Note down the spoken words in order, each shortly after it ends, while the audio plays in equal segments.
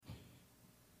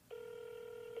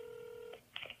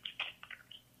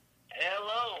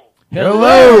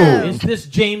Hello. Is this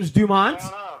James Dumont?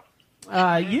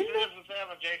 You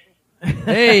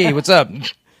Hey, what's up?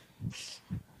 What's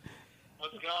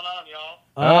going on,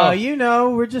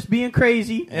 y'all? We're just being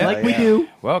crazy we do.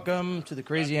 Welcome to the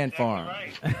Crazy Ant Farm. Right.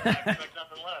 Expect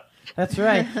nothing less. That's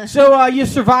right. So you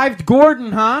survived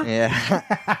Gordon, huh? Yeah. Oh,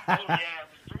 yeah, it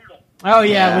was brutal. Oh,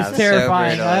 yeah, it was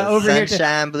terrifying. So brutal. Over here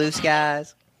Sunshine, blue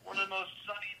skies. One of the most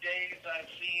sunny days I've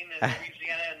seen in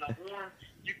Louisiana, and the warm.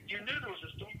 You knew there was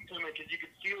a storm coming because you could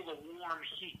feel the warm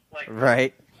heat.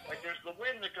 Right. Like there's the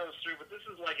wind that goes through, but this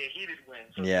is like a heated wind.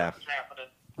 So Yeah. nothing's happening.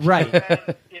 Right.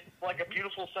 And it's like a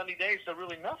beautiful sunny day, so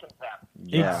really nothing's happening.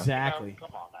 Yeah. Exactly.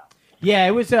 Come on now. Yeah,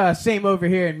 it was same over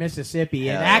here in Mississippi.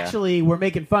 And Hell yeah. actually, we're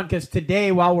making fun because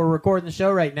today, while we're recording the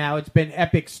show right now, it's been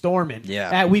epic storming.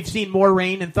 Yeah. We've seen more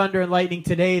rain and thunder and lightning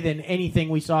today than anything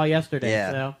we saw yesterday.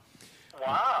 Yeah. So.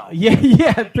 Wow.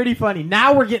 Yeah, pretty funny.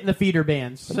 Now we're getting the feeder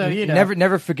bands. So, you know.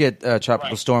 Never forget Tropical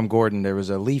Right. Storm Gordon. There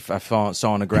was a leaf I saw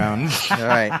on the ground. All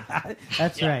right.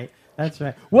 That's right. That's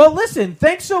right. Well, listen,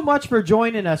 thanks so much for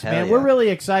joining us, Hell man. yeah. We're really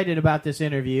excited about this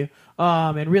interview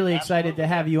and really excited to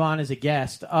have you on as a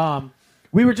guest.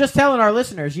 We were just telling our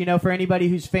listeners, for anybody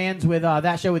who's fans with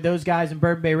that show with those guys in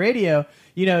Bourbon Bay Radio,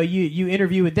 you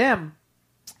interview with them.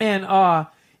 And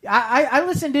I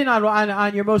listened in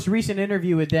on your most recent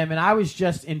interview with them, and I was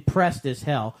just impressed as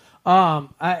hell.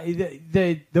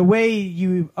 The way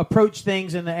you approach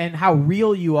things and how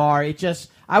real you are,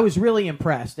 I was really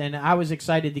impressed, and I was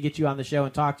excited to get you on the show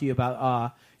and talk to you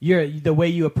about the way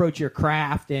you approach your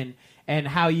craft and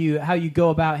how you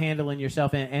go about handling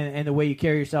yourself and the way you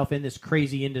carry yourself in this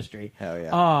crazy industry. Hell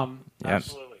yeah.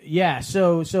 Absolutely. Yeah,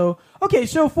 so okay,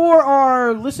 so for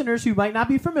our listeners who might not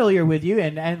be familiar with you,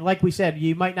 and like we said,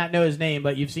 you might not know his name,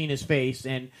 but you've seen his face,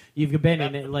 and you've been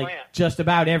That's in the like plan. just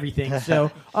about everything.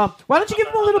 So why don't you give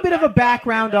him a little bit of a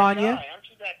background on you? Aren't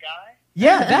you that guy?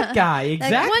 Yeah, that guy,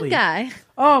 exactly. That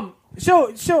one guy.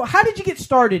 So how did you get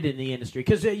started in the industry?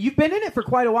 Because you've been in it for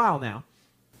quite a while now.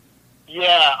 Yeah,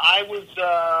 I was.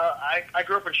 I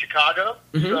grew up in Chicago,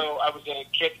 so I was a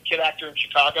kid actor in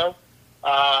Chicago.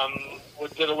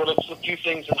 Did a few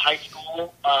things in high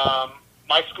school.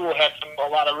 My school had a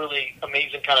lot of really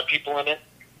amazing kind of people in it.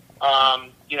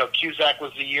 Cusack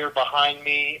was the year behind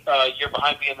me,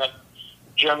 and then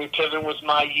Jeremy Piven was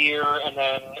my year, and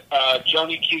then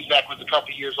Joni Cusack was a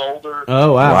couple years older.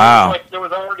 Oh Wow. There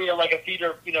was already a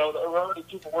theater. There were already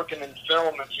people working in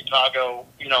film in Chicago.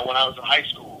 When I was in high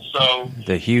school, so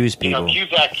The Hughes people.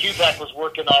 Cusack was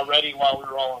working already while we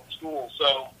were all in school.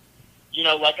 So,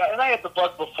 and I had the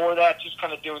bug before that, just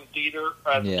kind of doing theater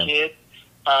as a kid.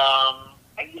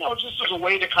 Just as a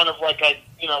way to kind of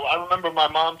I remember my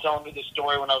mom telling me this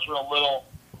story when I was real little,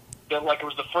 that it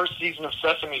was the first season of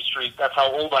Sesame Street. That's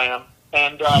how old I am.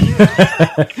 And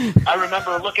I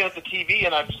remember looking at the TV,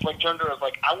 and I just turned to her. I was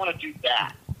like, I want to do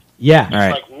that. Yeah. All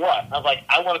right. Like, what? I was like,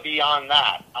 I want to be on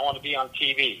that. I want to be on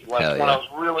TV. When I was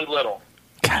really little.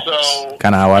 So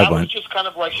Kind of how I was went. just kind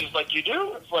of she's like, you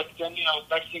do? It's like, then,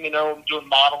 next thing you know, I'm doing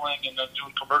modeling and then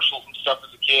doing commercials and stuff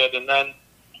as a kid. And then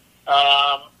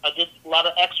I did a lot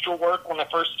of extra work when I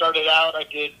first started out. I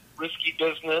did Risky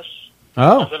Business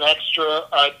as an extra.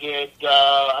 I did,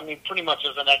 pretty much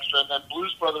as an extra. And then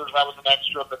Blues Brothers, I was an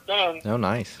extra. But then Oh,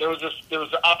 nice. there was an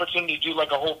opportunity to do a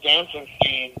whole dancing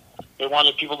scene. They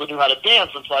wanted people to know how to dance,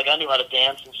 and so I knew how to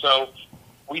dance, and so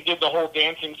we did the whole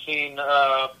dancing scene,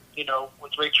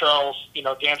 with Ray Charles,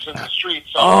 dancing in the streets.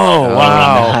 So Oh,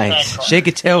 wow. Nice. Shake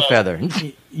a tail So- feather.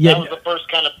 Yeah. That was the first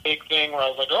kind of big thing where I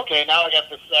was like, okay, now I got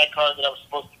this SAG card that I was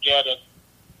supposed to get,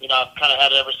 and I've kind of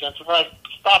had it ever since. And I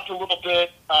stopped a little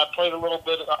bit, played a little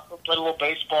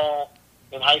baseball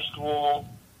in high school,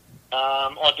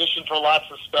 auditioned for lots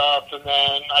of stuff, and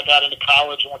then I got into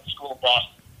college and went to school in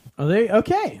Boston. Oh,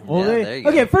 okay. Well, Yeah, there you go.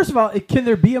 okay. First of all, can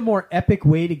there be a more epic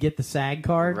way to get the SAG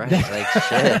card? Right.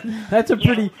 Shit. That's a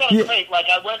pretty. Yeah, it's great.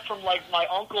 I went from my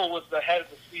uncle was the head of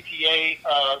the CTA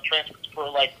transcripts for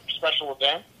special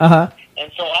events,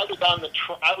 and so I was on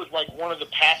I was one of the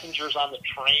passengers on the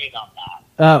train on that.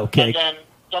 Oh, okay. And then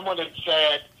someone had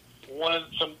said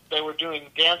they were doing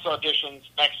dance auditions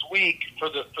next week for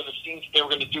the scenes they were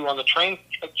going to do on the train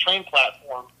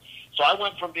platform. So I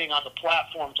went from being on the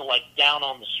platform to down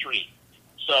on the street.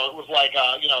 So it was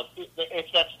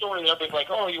it's that story that everybody's like,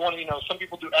 oh, you want to, some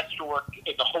people do extra work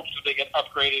in the hopes that they get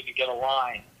upgraded to get a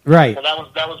line. Right. So that was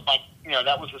my,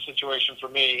 that was the situation for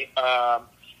me.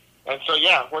 And so,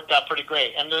 yeah, it worked out pretty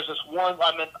great. And there's this one,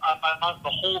 I'm on the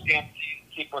whole dance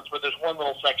sequence, but there's one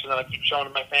little section that I keep showing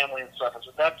to my family and stuff.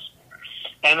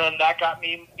 And then that got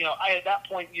me, at that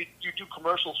point, you do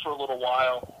commercials for a little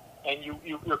while. and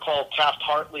you're called Taft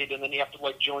Hartley, and then you have to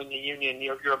like join the union.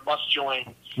 You're a must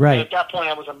join. Right. And at that point,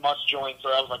 I was a must join, so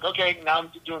I was like, okay, now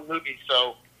I'm doing movies,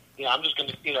 so I'm just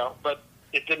gonna, but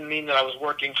it didn't mean that I was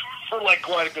working for like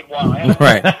quite a good while. I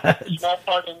had a small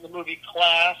part in the movie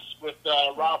Class with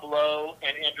Rob Lowe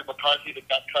and Andrew McCarthy that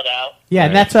got cut out. Yeah,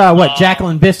 and that's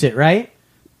Jacqueline Bisset, right?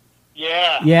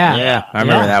 Yeah. Yeah, I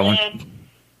remember that one.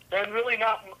 And really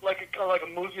not like a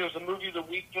movie. It was a movie of the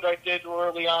week that I did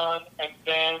early on, and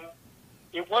then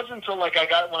it wasn't until like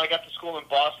when I got to school in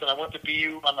Boston, I went to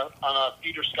BU on a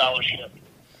theater scholarship,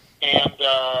 and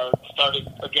started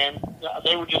again.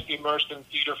 They were just immersed in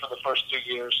theater for the first 2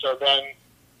 years. So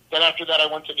then after that, I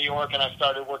went to New York and I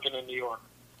started working in New York.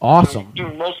 Awesome.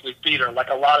 Doing mostly theater, like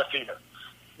a lot of theater.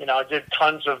 I did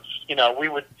tons of. It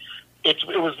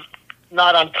was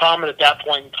not uncommon at that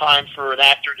point in time for an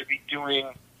actor to be doing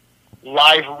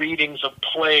live readings of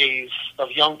plays,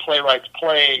 of young playwrights'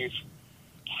 plays,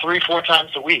 3-4 times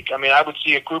a week. I mean, I would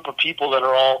see a group of people that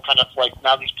are all kind of like,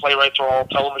 now these playwrights are all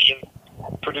television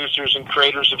producers and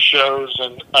creators of shows,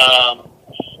 and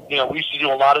we used to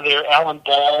do a lot of their. Alan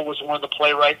Ball was one of the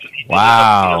playwrights, and he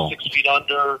did 6 Feet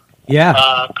Under.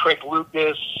 Yeah. Craig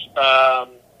Lucas.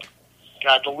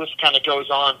 God, the list kind of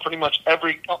goes on. Pretty much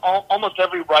almost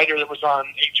every writer that was on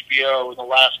HBO in the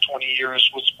last 20 years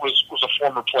was a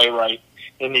former playwright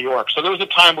in New York. So there was a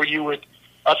time where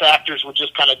us actors would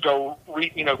just kind of go,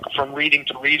 from reading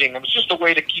to reading. It was just a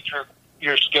way to keep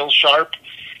your skills sharp.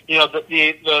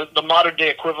 The modern day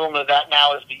equivalent of that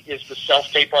now is the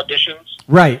self-tape auditions.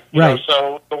 Right.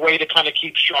 So the way to kind of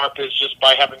keep sharp is just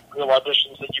by having real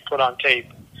auditions that you put on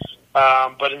tape.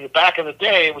 But in the back of the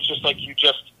day, it was just like you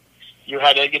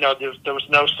had to, there was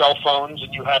no cell phones,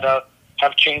 and you had to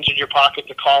have change in your pocket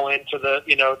to call into to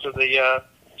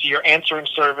your answering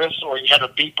service, or you had a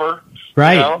beeper,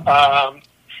 right?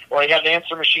 Or you had an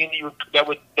answer machine that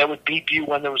would beep you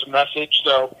when there was a message.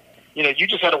 So, you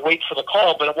just had to wait for the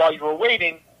call. But while you were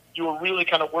waiting, you were really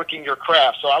kind of working your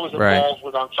craft. So I was involved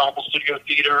with Ensemble Studio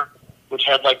Theater, which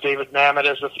had like David Mamet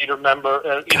as a theater member,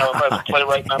 as a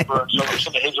playwright member, and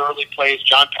some of his early plays.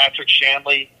 John Patrick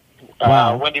Shanley.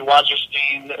 Wow. Wendy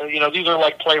Wajerstein, these are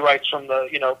like playwrights from the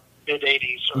mid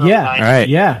 '80s or yeah, 90s. Right,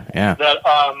 yeah. That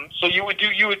so you would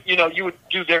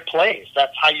do their plays.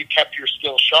 That's how you kept your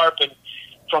skills sharp, and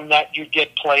from that you'd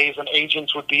get plays, and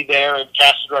agents would be there, and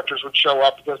casting directors would show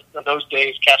up, because in those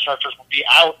days casting directors would be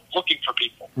out looking for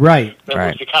people. Right. That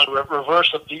was the kind of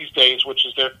reverse of these days, which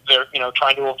is they're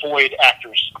trying to avoid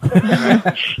actors.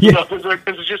 Because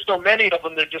there's just so many of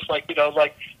them. They're just like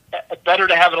better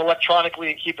to have it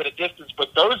electronically and keep it at distance.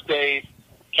 But those days,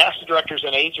 casting directors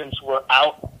and agents were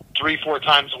out 3-4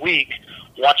 times a week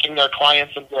watching their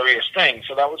clients and various things.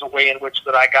 So that was a way in which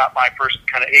that I got my first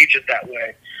kind of agent that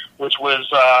way, which was,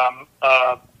 as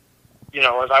I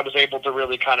was able to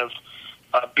really kind of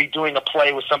be doing a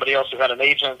play with somebody else who had an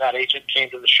agent, and that agent came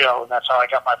to the show, and that's how I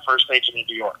got my first agent in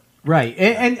New York. Right,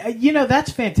 and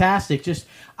that's fantastic. Just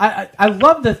I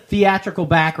love the theatrical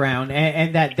background,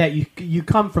 and that you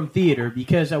come from theater,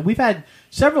 because we've had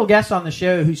several guests on the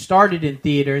show who started in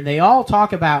theater, and they all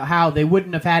talk about how they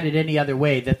wouldn't have had it any other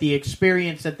way. That the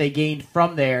experience that they gained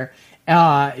from there,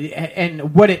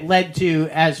 and what it led to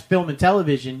as film and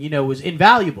television, was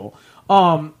invaluable.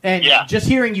 Just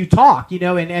hearing you talk,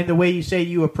 and the way you say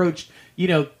you approached,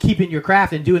 keeping your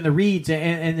craft and doing the reads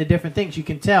and the different things, you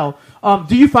can tell.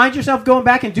 Do you find yourself going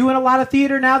back and doing a lot of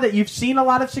theater now that you've seen a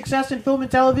lot of success in film and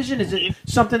television? Is it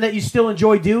something that you still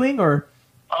enjoy doing, or?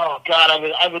 Oh God,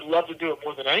 I would love to do it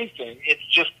more than anything. It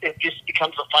just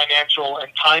becomes a financial and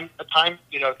time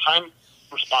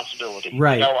responsibility.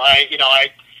 Right.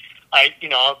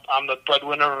 I'm the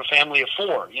breadwinner of a family of 4,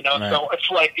 right. So it's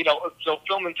like, so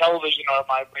film and television are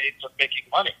my ways of making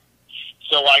money.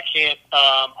 So I can't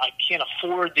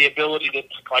afford the ability to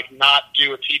not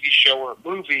do a TV show or a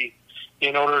movie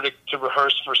in order to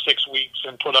rehearse for 6 weeks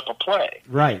and put up a play.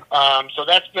 Right. So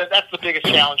that's the biggest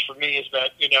challenge for me, is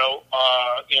that,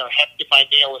 if I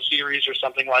nail a series or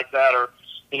something like that, or,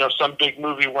 some big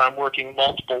movie where I'm working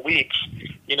multiple weeks,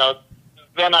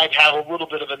 then I'd have a little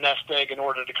bit of a nest egg in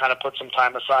order to kind of put some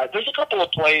time aside. There's a couple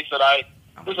of plays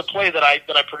there's a play that I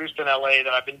produced in LA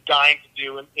that I've been dying to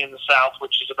do in the South,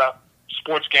 which is about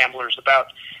sports gamblers,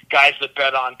 about guys that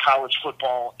bet on college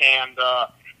football. And,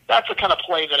 that's the kind of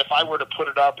play that if I were to put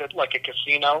it up at like a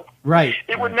casino, right,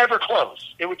 it would never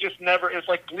close. It would just never. It's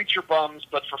like Bleacher Bums,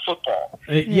 but for football.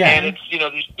 Yeah, and it's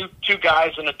these two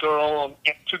guys and a girl,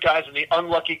 and 2 guys and the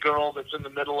unlucky girl that's in the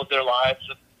middle of their lives.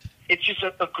 And it's just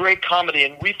a great comedy.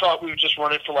 And we thought we would just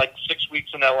run it for like 6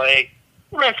 weeks in LA.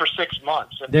 We ran for 6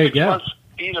 months. And there you 6 go. months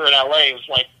theater in LA was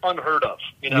like unheard of.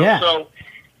 Yeah. So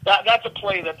that's a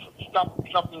play that's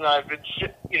something that I've been,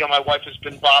 my wife has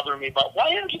been bothering me about. Why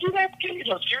didn't you do that?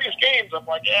 Serious games. I'm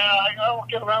like, I don't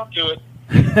get around to it.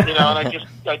 And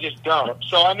I just don't.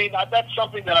 So I mean, that's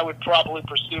something that I would probably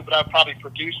pursue, but I'd probably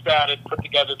produce that and put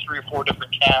together 3 or 4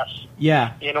 different casts.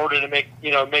 Yeah. In order to make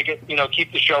it,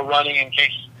 keep the show running in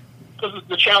case. Because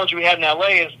the challenge we had in LA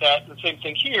is that the same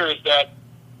thing here is that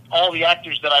all the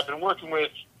actors that I've been working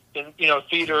with in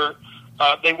theater,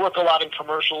 they work a lot in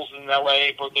commercials in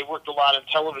LA, but they worked a lot in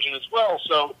television as well.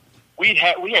 So we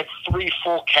had 3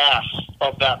 full casts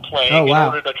of that play in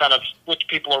order to kind of switch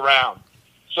people around.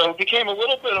 So it became a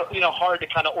little bit, hard to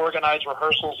kind of organize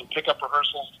rehearsals and pick up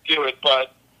rehearsals to do it.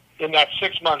 But in that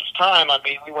 6 months' time, I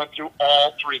mean, we went through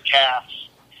all 3 casts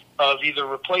of either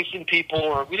replacing people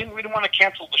or we didn't want to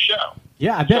cancel the show.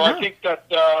 Yeah, I bet. So I think that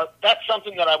that's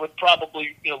something that I would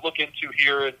probably look into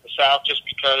here in the South, just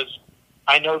because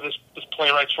I know this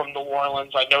playwright's from New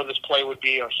Orleans. I know this play would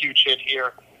be a huge hit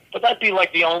here. But that'd be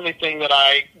like the only thing that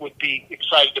I would be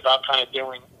excited about kind of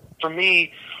doing. For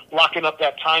me, locking up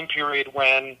that time period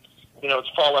when, it's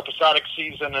fall episodic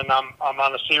season and I'm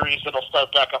on a series that'll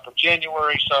start back up in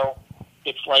January. So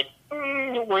it's like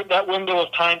that window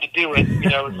of time to do it, is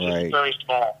just very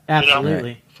small.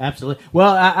 Absolutely. Absolutely.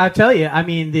 Well, I'll tell you, I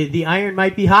mean, the iron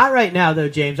might be hot right now, though,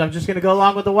 James. I'm just going to go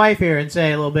along with the wife here and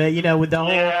say a little bit, with the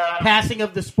whole passing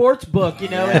of the sports book,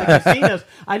 in the casinos.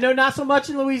 I know not so much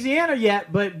in Louisiana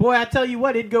yet, but, boy, I tell you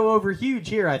what, it'd go over huge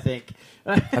here, I think.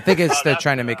 I think they're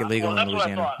trying to make it legal in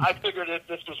Louisiana. What I figured if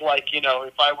this was like,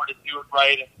 if I were to do it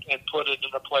right and put it in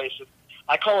a place,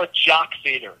 I call it jock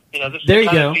theater. This is the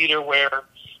kind of theater where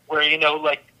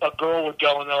like a girl would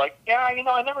go and they're like,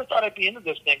 I never thought I'd be into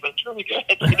this thing, but it's really good,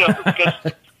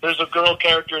 because there's a girl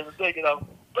character in the thing,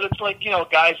 but it's like,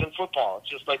 guys in football. It's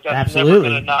just like that's never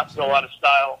going to not go out of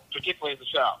style, particularly in the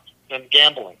South, and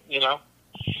gambling,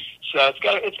 So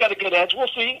it's got a good edge. We'll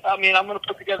see. I mean, I'm going to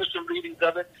put together some readings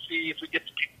of it and see if we get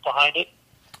the people behind it.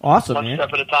 Awesome, one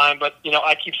step at a time. But,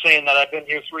 I keep saying that I've been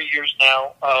here 3 years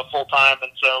now, full time,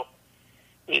 and so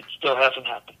it still hasn't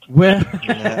happened.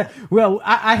 Well,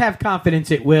 I have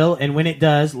confidence it will, and when it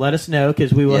does, let us know,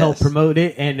 because we will help promote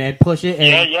it and push it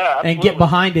and get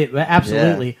behind it.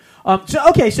 Absolutely.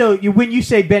 Yeah. So when you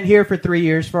say been here for 3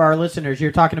 years, for our listeners,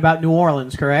 you're talking about New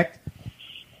Orleans, correct?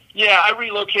 Yeah, I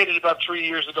relocated about 3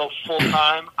 years ago full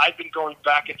time. I've been going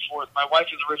back and forth. My wife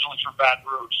is originally from Baton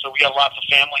Rouge, so we got lots of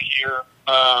family here.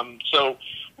 So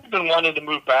we've been wanting to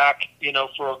move back,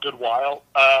 for a good while.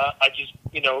 I just,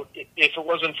 if it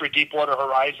wasn't for Deepwater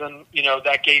Horizon,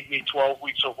 that gave me 12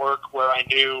 weeks of work where I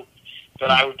knew that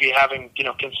I would be having,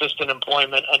 consistent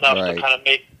employment enough to kind of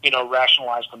make,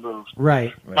 rationalize the move.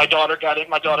 Right. My daughter got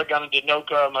into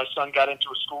NOCA. My son got into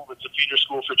a school that's a feeder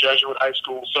school for Jesuit high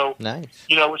school. So, nice.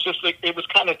 It was just like, it was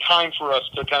kind of time for us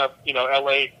to kind of,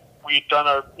 LA, we'd done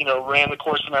our, ran the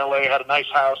course in LA, had a nice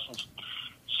house and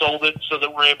sold it so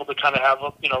that we're able to kind of have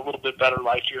a little bit better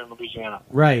life here in Louisiana.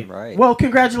 Right. Well,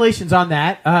 congratulations on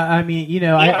that. I mean,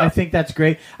 I think that's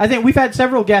great. I think we've had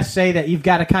several guests say that you've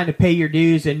got to kind of pay your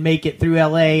dues and make it through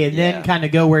LA and then kind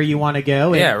of go where you want to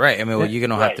go. Yeah, right. I mean, you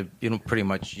don't have to,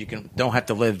 don't have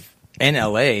to live in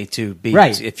LA to be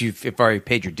if you've already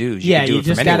paid your dues. You can do you it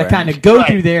just got to kind of go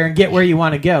through there and get where you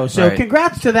want to go. So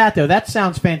congrats to that, though. That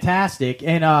sounds fantastic.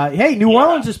 And hey, New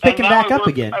Orleans is picking back up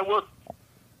again.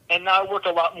 And now I work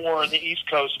a lot more on the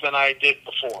East Coast than I did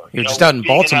before. You're just out in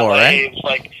Baltimore, right? It's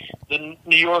like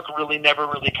New York never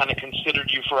really kind of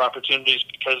considered you for opportunities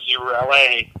because you were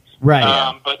LA.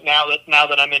 Right. But now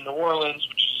that I'm in New Orleans,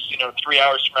 which is 3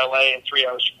 hours from LA and 3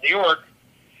 hours from New York,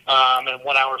 and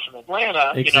 1 hour from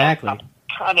Atlanta, I'm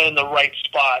kind of in the right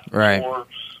spot for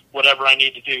whatever I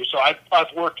need to do. So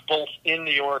I've worked both in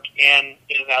New York and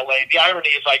in LA. The irony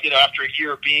is, after a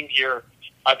year of being here,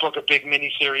 I book a big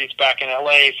miniseries back in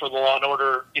LA for the Law and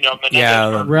Order, Menendez.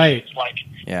 Yeah, right. It's like,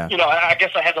 yeah. I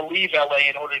guess I had to leave LA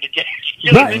in order to get,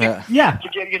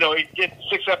 to get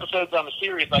 6 episodes on the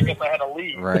series. I guess I had to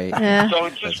leave. Right. Yeah. So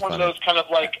it's just one of those kind of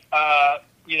like, I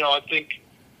think,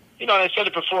 and I said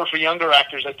it before for younger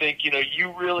actors. I think,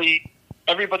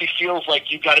 everybody feels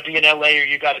like you've got to be in LA or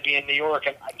you got to be in New York,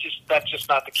 and that's just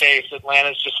not the case.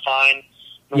 Atlanta's just fine.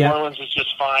 New Orleans is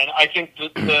just fine. I think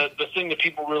the thing that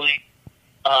people really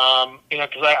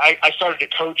because I started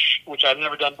to coach, which I've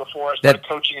never done before. I started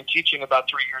coaching and teaching about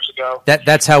 3 years ago.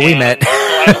 That's how we met. So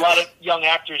I have a lot of young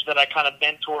actors that I kind of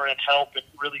mentor and help and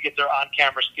really get their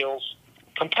on-camera skills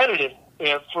competitive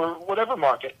for whatever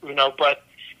market, But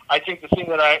I think the thing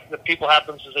that people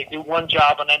happens is they do one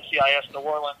job on NCIS New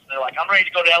Orleans, and they're like, I'm ready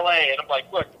to go to LA. And I'm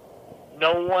like, look,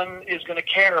 no one is going to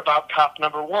care about cop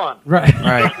number one. Right.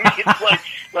 It's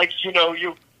like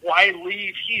why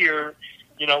leave here?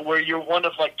 where you're one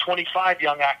of like 25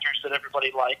 young actors that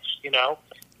everybody likes,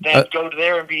 then go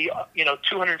there and be,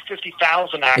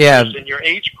 250,000 actors in your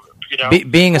age group,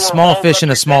 being a small fish in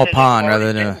a small pond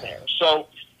rather than a... So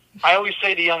I always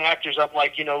say to young actors, I'm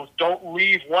like, don't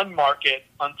leave one market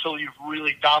until you've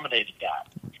really dominated that.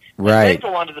 Right.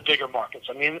 Then go on to the bigger markets.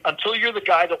 I mean, until you're the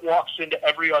guy that walks into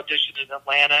every audition in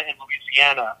Atlanta and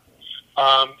Louisiana,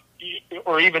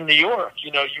 or even New York,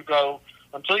 you go,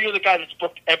 until you're the guy that's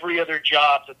booked every other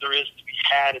job that there is to be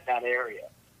had in that area.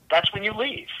 That's when you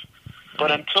leave.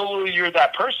 But until you're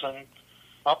that person,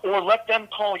 or let them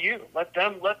call you. Let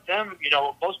them.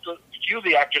 Few of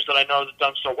the actors that I know that have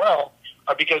done so well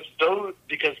are because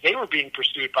they were being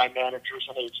pursued by managers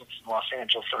and agents in Los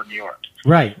Angeles or New York.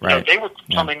 Right. They were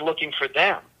coming looking for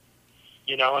them.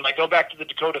 And I go back to the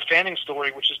Dakota Fanning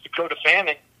story, which is Dakota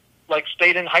Fanning,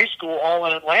 stayed in high school all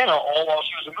in Atlanta, all while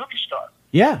she was a movie star.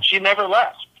 Yeah. She never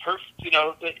left. Her,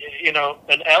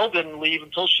 and Elle didn't leave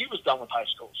until she was done with high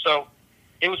school. So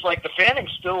it was like the Fanning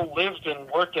still lived and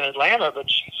worked in Atlanta, but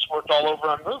she just worked all over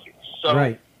on movies. So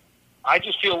right. I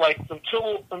just feel like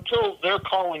until they're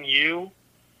calling you,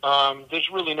 there's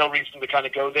really no reason to kind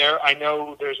of go there. I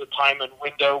know there's a time and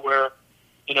window where,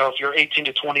 if you're 18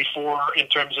 to 24 in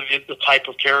terms of the type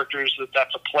of characters,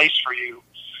 that's a place for you.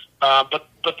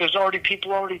 But there's already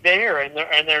people already there, and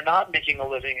they're not making a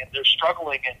living, and they're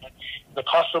struggling, and the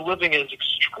cost of living is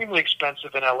extremely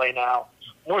expensive in LA now,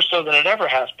 more so than it ever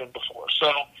has been before.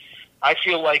 So I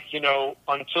feel like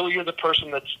until you're the person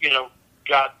that's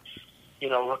got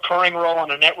recurring role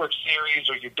on a network series,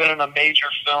 or you've been in a major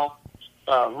film,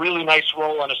 really nice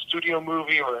role on a studio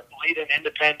movie, or lead an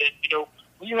independent,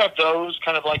 when you have those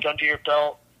kind of like under your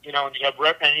belt, and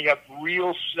you have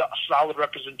real solid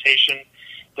representation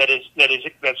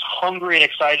that's hungry and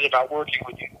excited about working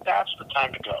with you, that's the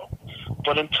time to go.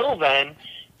 But until then,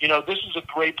 this is a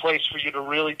great place for you to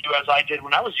really do as I did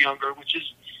when I was younger, which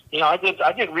is,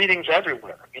 I did readings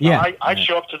everywhere. I'd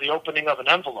show up to the opening of an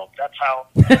envelope. That's how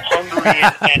hungry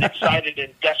and excited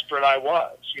and desperate I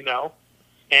was,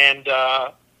 And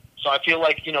so I feel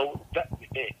like,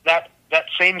 that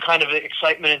same kind of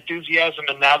excitement, enthusiasm,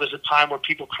 and now there's a time where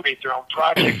people create their own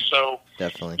projects. So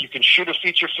definitely, you can shoot a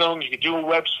feature film, you can do a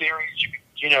web series, you can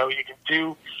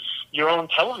do your own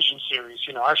television series.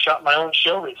 I shot my own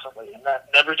show recently, and that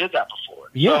never did that before.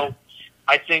 Yeah. So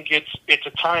I think it's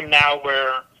a time now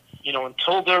where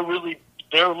until they're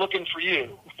looking for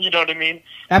you. You know what I mean?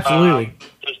 Absolutely.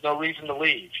 There's no reason to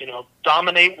leave.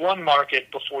 Dominate one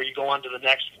market before you go on to the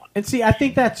next one. And see, I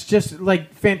think that's just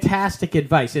fantastic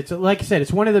advice. It's like I said,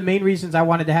 it's one of the main reasons I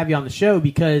wanted to have you on the show,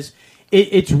 because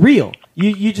it's real.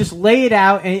 You just lay it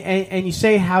out and you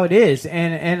say how it is.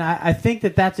 And I think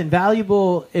that's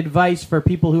invaluable advice for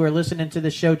people who are listening to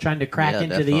the show trying to crack into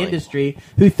definitely. the industry,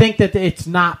 who think that it's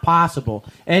not possible.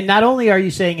 And not only are you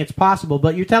saying it's possible,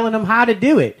 but you're telling them how to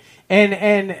do it.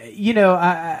 And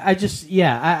I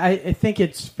think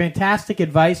it's fantastic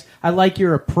advice. I like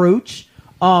your approach.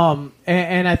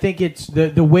 And I think it's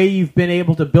the way you've been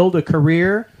able to build a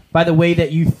career by the way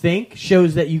that you think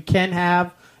shows that you can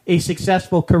have a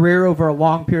successful career over a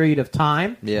long period of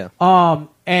time. Yeah.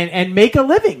 And make a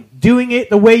living doing it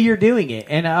the way you're doing it.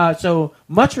 And so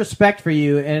much respect for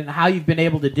you and how you've been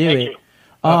able to do it.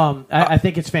 I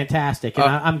think it's fantastic, and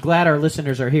I'm glad our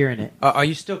listeners are hearing it. Are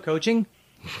you still coaching?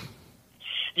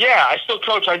 Yeah, I still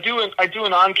coach. I do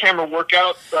an on-camera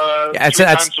workout 3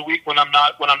 times a week when I'm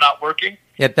not working.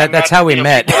 Yeah, that's how we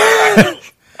met.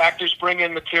 Actors bring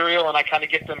in material, and I kind of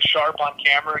get them sharp on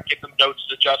camera and give them notes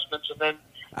and adjustments. And then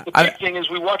the big thing is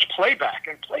we watch playback,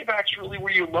 and playback's really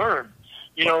where you learn.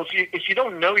 If you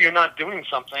don't know you're not doing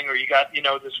something, or you got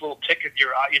this little tick in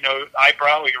your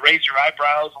eyebrow, or you raise your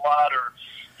eyebrows a lot, or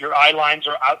your eye lines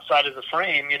are outside of the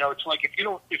frame, it's like if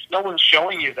no one's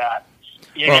showing you that,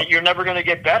 you're never going to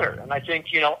get better. And I think,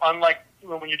 unlike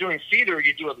when you're doing theater,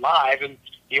 you do it live, and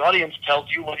the audience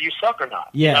tells you whether you suck or not.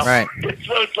 Yes. Right.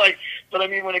 So it's like, but I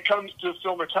mean, when it comes to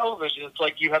film or television, it's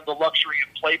like you have the luxury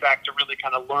of playback to really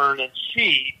kind of learn and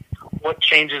see what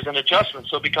changes and adjustments.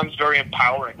 So it becomes very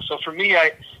empowering. So for me,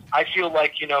 I feel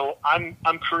like,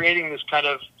 I'm creating this kind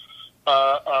of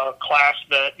class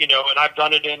that, and I've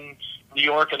done it in New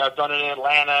York, and I've done it in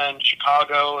Atlanta and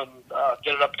Chicago, and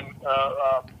did it up in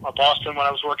Boston when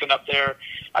I was working up there.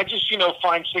 I just,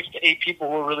 find 6 to 8 people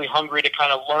who are really hungry to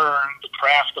kind of learn the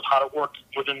craft of how to work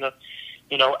within the,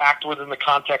 act within the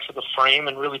context of the frame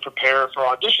and really prepare for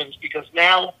auditions, because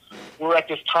now we're at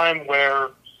this time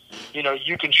where,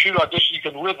 you can shoot auditions, you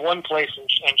can live one place and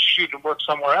shoot and work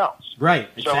somewhere else. Right,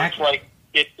 exactly. exactly. So it's like,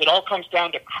 it all comes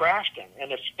down to crafting,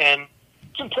 and it's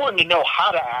important to know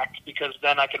how to act, because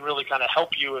then I can really kind of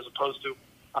help you, as opposed to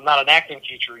I'm not an acting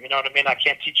teacher. You know what I mean? I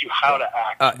can't teach you how to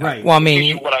act. Right. Well, I I can teach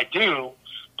mean, you what I do,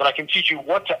 but I can teach you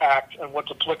what to act and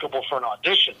what's applicable for an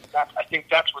audition. I think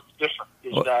that's what's different.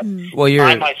 Is that well,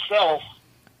 I myself.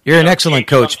 You're an excellent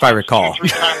coach, if I recall.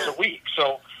 2-3 times a week,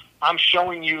 so I'm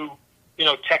showing you,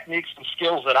 techniques and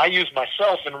skills that I use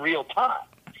myself in real time.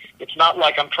 It's not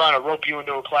like I'm trying to rope you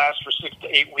into a class for 6 to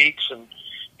 8 weeks and,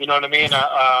 you know what I mean?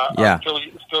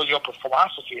 Fill you up with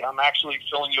philosophy. I'm actually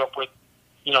filling you up with,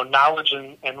 knowledge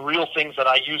and real things that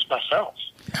I use myself.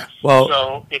 Well,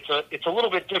 so it's a little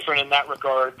bit different in that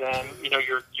regard than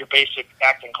your basic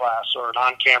acting class or an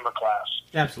on-camera class.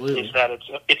 Absolutely, is that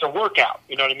it's a workout.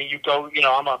 You know what I mean? You go.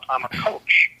 I'm a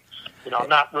coach. I'm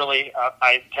not really.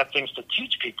 I have things to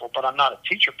teach people, but I'm not a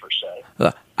teacher per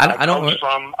se. I don't coach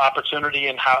from opportunity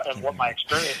and what my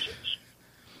experience is.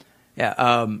 Yeah.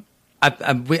 I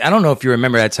don't know if you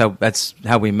remember. That's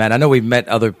how we met. I know we've met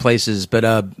other places, but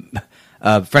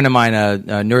a friend of mine,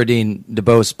 Nuruddin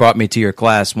DeBose, brought me to your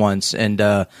class once, and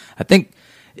I think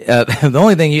the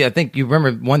only thing I think you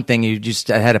remember one thing, you just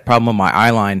had a problem with my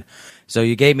eye line. So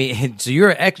you gave me. So you're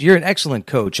an excellent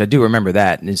coach. I do remember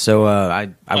that, and so I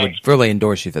would really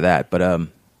endorse you for that. But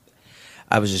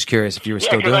I was just curious if you were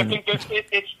still doing it. I think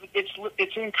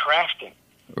it's in crafting.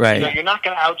 Right. You're not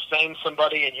going to out-fame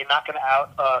somebody, and you're not going to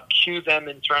out-cue them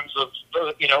in terms of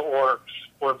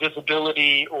or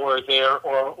visibility or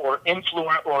or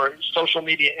influence or social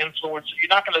media influence.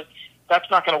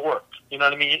 That's not going to work. You know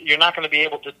what I mean? You're not going to be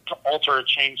able to alter or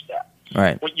change that.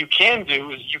 Right. What you can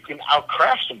do is you can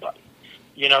out-craft somebody.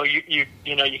 You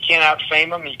can't out-fame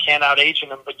them, you can't out-age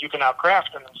them, but you can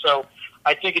out-craft them. And so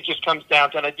I think it just comes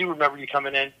down to, and I do remember you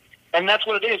coming in, and that's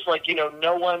what it is. Like,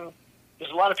 no one,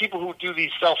 there's a lot of people who do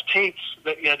these self-tapes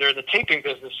that, they're in the taping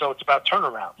business, so it's about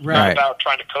turnaround. It's not about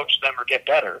trying to coach them or get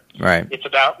better. Right. It's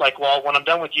about, like, well, when I'm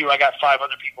done with you, I got 5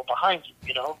 other people behind you,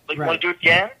 Like, you want to do it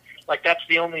again? Like, that's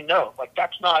the only note. Like,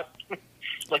 that's not,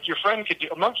 like, your friend could do,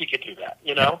 a monkey could do that,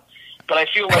 But I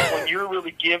feel like when you're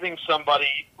really giving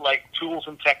somebody like tools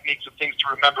and techniques and things to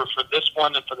remember for this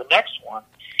one and for the next one,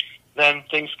 then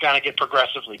things kind of get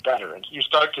progressively better. And you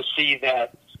start to see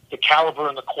that the caliber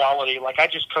and the quality, like I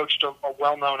just coached a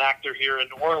well-known actor here in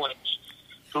New Orleans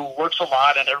who works a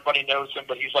lot and everybody knows him,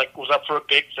 but he's like, was up for a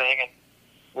big thing. And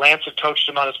Lance had coached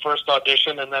him on his first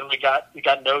audition. And then we got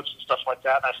notes and stuff like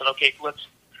that. And I said, okay,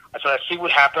 I see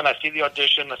what happened. I see the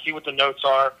audition. I see what the notes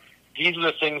are. These are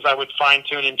the things I would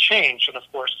fine-tune and change. And, of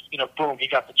course, boom, he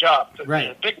got the job.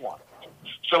 Right. A big one.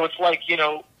 So it's like,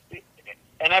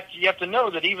 and you have to know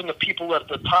that even the people at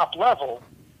the top level,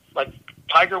 like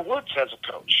Tiger Woods has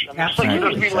a coach. I mean,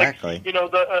 absolutely. It's like,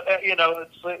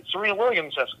 it's Serena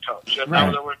Williams has a coach. And now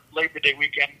that we're Labor Day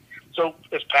weekend, so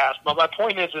it's passed. But my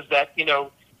point is that,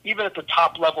 even at the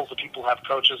top levels of people have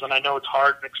coaches, and I know it's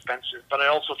hard and expensive, but I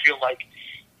also feel like,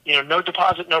 no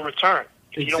deposit, no return.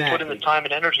 If you don't put in the time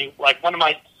and energy, like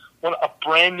a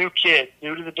brand new kid,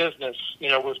 new to the business,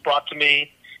 was brought to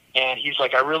me, and he's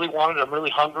like, I really want it, I'm really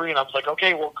hungry, and I was like,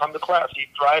 okay, well, come to class. He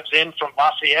drives in from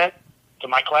Lafayette to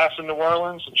my class in New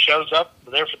Orleans and shows up,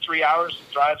 there for 3 hours,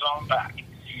 and drives on back.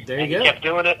 There you go. He kept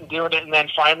doing it, and then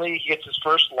finally he gets his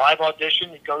first live audition.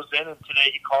 He goes in, and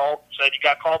today he called, said he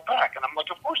got called back, and I'm like,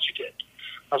 of course you did.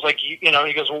 I was like, he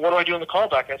goes, well, what do I do in the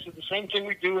callback? I said, the same thing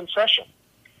we do in session.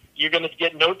 You're going to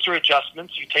get notes or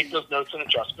adjustments. You take those notes and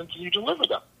adjustments, and you deliver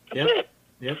them. That's it.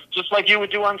 Yep. Just like you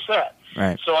would do on set.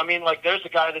 Right. So, I mean, like, there's a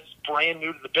guy that's brand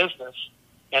new to the business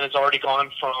and has already gone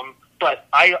from. But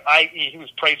he was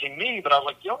praising me, but I was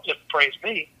like, you don't just praise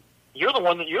me. You're the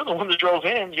one that drove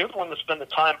in. You're the one that spent the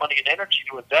time, money, and energy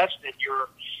to invest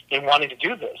in wanting to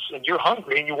do this, and you're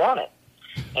hungry and you want it.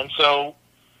 And so,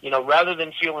 rather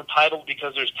than feel entitled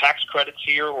because there's tax credits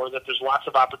here or that there's lots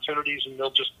of opportunities and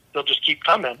they'll just keep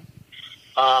coming.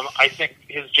 I think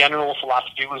his general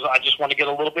philosophy was, I just want to get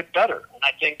a little bit better. And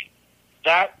I think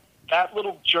that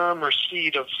little germ or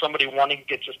seed of somebody wanting to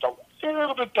get just a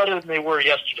little bit better than they were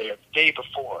yesterday or the day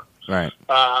before. Right.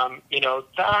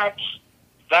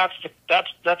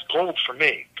 That's gold for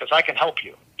me because I can help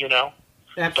you. Absolutely.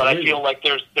 But I feel like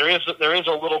there is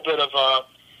a little bit of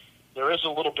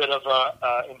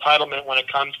entitlement when it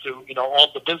comes to,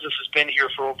 all the business has been here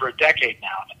for over a decade now.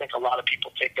 I think a lot of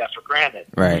people take that for granted.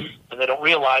 Right. And they don't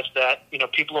realize that,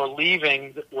 people are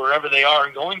leaving wherever they are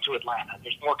and going to Atlanta.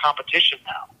 There's more competition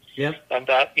now. Yep. And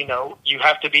that, you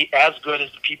have to be as good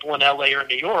as the people in LA or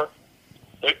New York.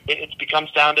 It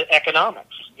becomes down to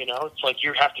economics. It's like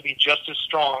you have to be just as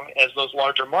strong as those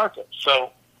larger markets.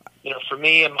 So, for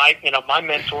me and my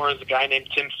mentor is a guy named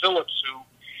Tim Phillips, who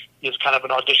is kind of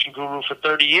an audition guru for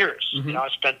 30 years. Mm-hmm. I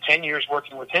spent 10 years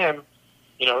working with him,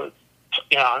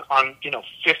 on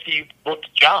 50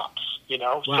 booked jobs.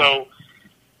 Wow. So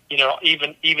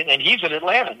even and he's in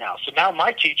Atlanta now. So now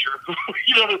my teacher,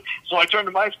 so I turn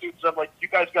to my students. I'm like, you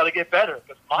guys got to get better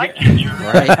because my teacher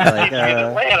Right, like, is in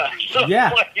Atlanta. So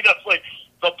Yeah. it's like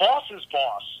the boss's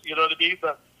boss. You know what I mean?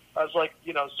 I was like,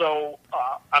 so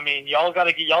I mean, y'all got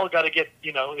to get.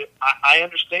 I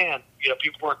understand.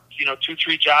 People work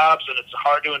 2-3 jobs, and it's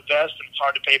hard to invest and it's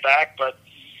hard to pay back. But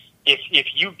if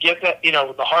you get that,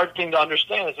 the hard thing to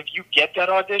understand is if you get that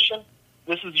audition,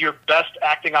 this is your best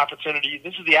acting opportunity.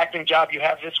 This is the acting job you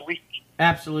have this week.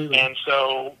 Absolutely. And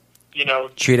so,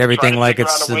 treat everything try to like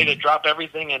figure it's out a way to drop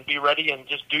everything and be ready and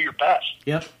just do your best.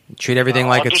 Yep. treat everything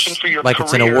like Audition for your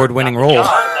it's an career, award-winning not the role.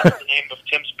 job. That's the name of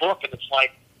Tim's book, and it's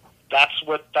like that's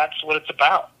what it's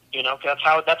about. That's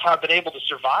how I've been able to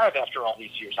survive after all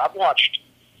these years. I've watched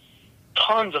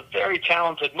tons of very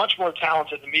talented, much more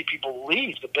talented than me people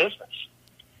leave the business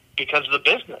because of the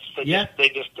business.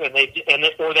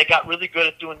 Or they got really good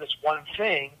at doing this one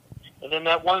thing, and then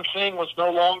that one thing was no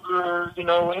longer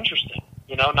interesting.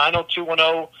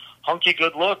 90210 hunky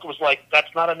good look was like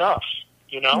that's not enough.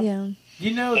 Yeah.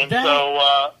 And that.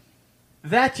 so.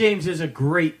 That, James, is a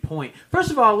great point. First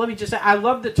of all, let me just say, I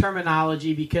love the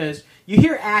terminology because you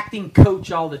hear acting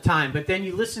coach all the time, but then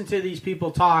you listen to these people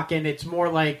talk, and it's more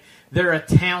like they're a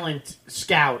talent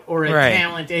scout or a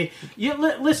talent.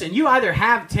 Listen, you either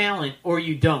have talent or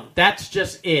you don't. That's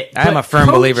just it. I'm a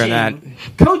firm believer in that.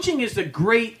 Coaching is the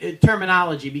great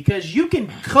terminology because you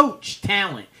can coach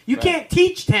talent. You can't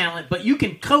teach talent, but you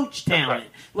can coach talent.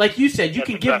 Like you said, you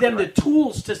can give them the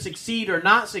tools to succeed or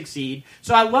not succeed.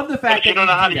 So I love the fact that you don't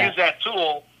know how to that. use that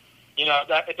tool.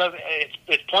 That it doesn't.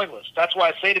 It's pointless. That's why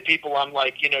I say to people, I'm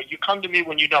like, you come to me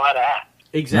when you know how to act.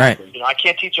 Exactly. I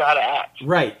can't teach you how to act.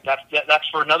 Right. That's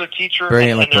for another teacher,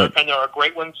 Brilliant and there are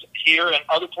great ones here and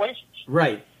other places.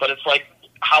 Right. But it's like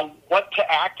what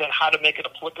to act and how to make it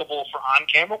applicable for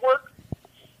on-camera work.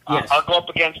 Yes. I'll go up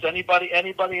against anybody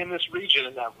in this region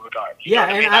in that regard.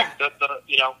 Yeah,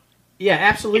 Yeah,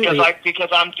 absolutely. Because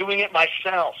I'm doing it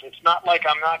myself. It's not like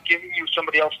I'm not giving you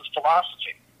somebody else's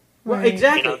philosophy. Well,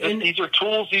 exactly. These are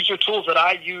tools that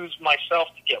I use myself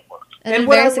to get work. And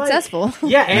very successful.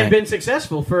 Yeah, and been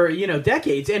successful for,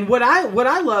 decades. And what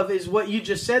I love is what you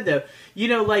just said, though.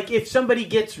 Like if somebody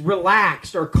gets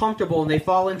relaxed or comfortable and they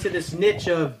fall into this niche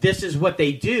of this is what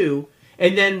they do,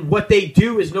 and then what they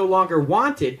do is no longer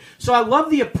wanted. So I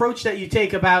love the approach that you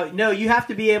take about, no, you have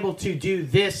to be able to do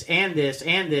this and this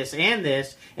and this and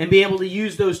this and be able to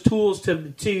use those tools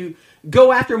to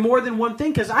go after more than one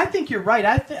thing. Because I think you're right.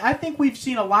 I think we've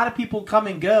seen a lot of people come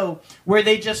and go where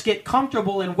they just get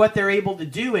comfortable in what they're able to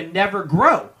do and never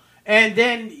grow. And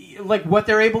then, like, what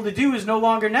they're able to do is no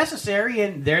longer necessary,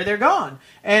 and they're gone.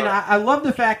 And I love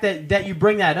the fact that you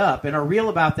bring that up and are real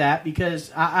about that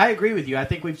because I agree with you. I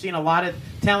think we've seen a lot of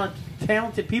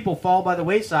talented people fall by the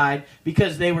wayside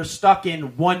because they were stuck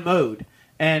in one mode.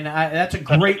 And that's a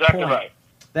great exactly point. Right.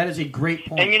 That is a great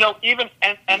point. And, even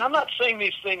and I'm not saying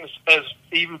these things as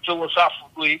even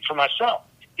philosophically for myself.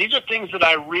 These are things that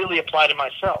I really apply to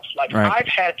myself. Like, I've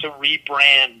had to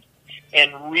rebrand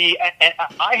and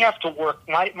I have to work.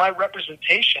 My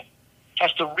representation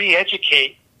has to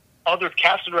re-educate other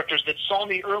casting directors that saw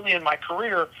me early in my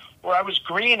career where I was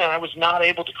green and I was not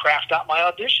able to craft out my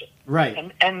audition.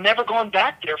 Right. And never gone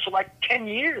back there for like 10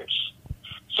 years.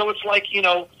 So it's like,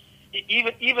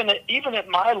 even at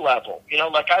my level,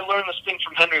 like I learned this thing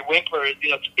from Henry Winkler.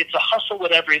 It's a hustle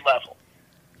at every level.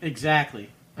 Exactly.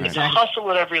 It's a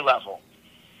hustle at every level.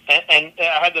 And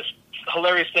I had this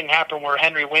hilarious thing happen where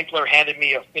Henry Winkler handed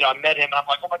me I met him and I'm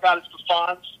like, oh my God, it's the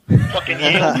Fonz, fucking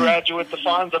Yale graduate, the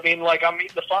Fonz. I mean, like, I'm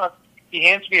meeting the Fonz. He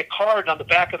hands me a card, and on the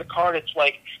back of the card, it's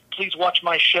like, please watch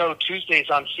my show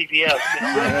Tuesdays on CBS.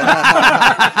 And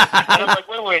I'm like,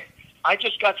 wait, I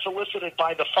just got solicited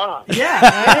by the Fonz.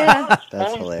 Yeah.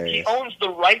 That's hilarious. He owns the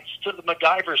rights to the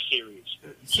MacGyver series.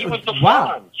 He was the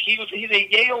Wow. Fonz. He's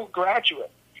a Yale graduate.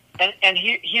 And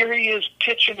here he is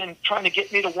pitching and trying to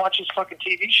get me to watch his fucking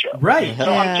TV show. Right.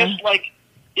 So I'm just like,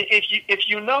 if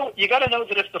you know, you got to know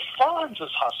that if the Fonz is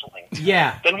hustling,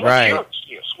 then what's your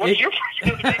excuse? What's your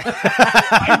excuse?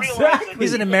 I realize that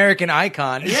He's an American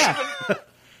icon. Yeah.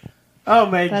 Oh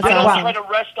man, That's I don't awesome. try to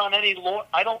rest on any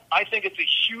I think it's a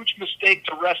huge mistake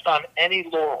to rest on any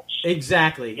laurels.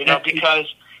 Exactly.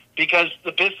 Because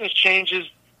the business changes,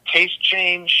 tastes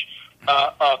change.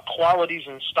 Qualities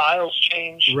and styles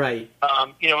change. Right.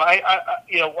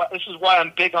 This is why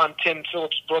I'm big on Tim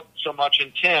Phillips' book so much.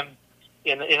 And Tim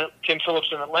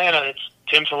Phillips in Atlanta. It's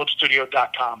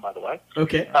timphillipsstudio.com, by the way.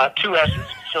 Okay. 2 S's,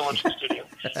 Phillips Studio.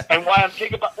 And why I'm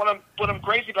big about what I'm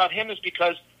crazy about him is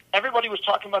because everybody was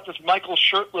talking about this Michael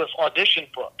Shirtliff audition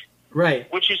book,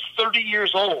 Right. which is 30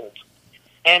 years old.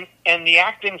 And the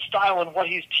acting style and what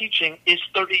he's teaching is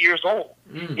 30 years old.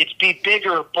 It's be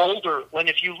bigger, bolder. When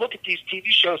if you look at these TV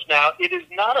shows now, it is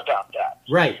not about that.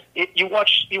 Right. You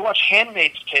watch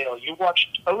Handmaid's Tale, you watch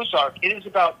Ozark. It is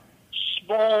about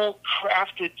small,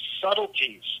 crafted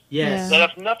subtlements Yes. that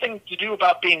have nothing to do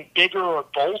about being bigger or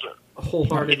bolder.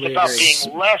 Wholeheartedly It's about agree.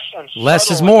 being less and Less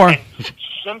subtle is more. and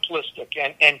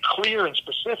simplistic and clear and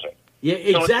specific. Yeah,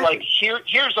 So exactly. it's like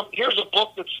here's a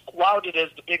book that's lauded as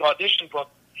the big audition book,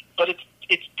 but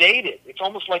it's dated. It's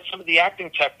almost like some of the acting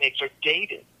techniques are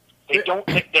dated.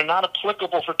 They're not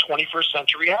applicable for 21st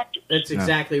century actors. That's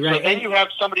exactly right. So then you have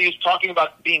somebody who's talking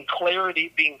about being clear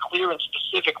and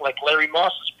specific, like Larry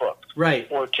Moss's book, Right.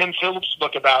 or Tim Phillips'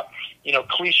 book about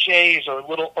cliches or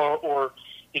or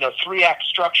 3-act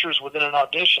structures within an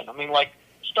audition. I mean, like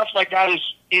stuff like that is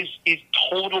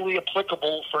totally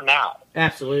applicable for now.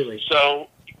 Absolutely. So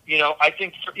I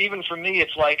think even for me,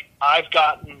 it's like I've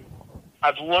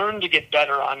learned to get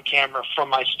better on camera from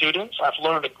my students. I've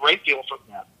learned a great deal from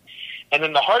them. And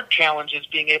then the hard challenge is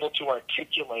being able to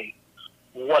articulate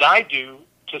what I do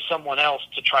to someone else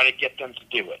to try to get them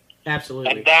to do it.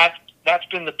 Absolutely. And that's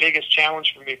been the biggest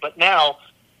challenge for me. But now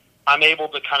I'm able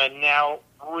to kind of now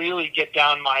really get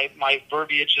down my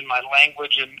verbiage and my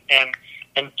language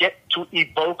and get to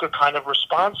evoke a kind of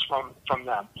response from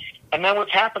them. And then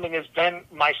what's happening is then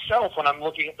myself, when I'm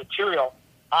looking at material,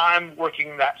 I'm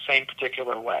working that same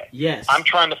particular way. Yes. I'm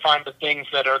trying to find the things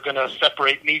that are going to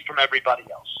separate me from everybody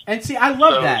else. And see, I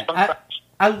love So that. sometimes-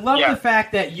 I love Yeah. the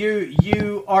fact that you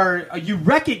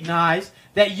recognize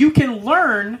that you can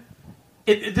learn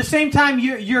at the same time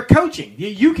you're coaching.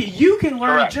 You can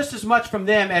learn Correct. just as much from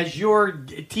them as you're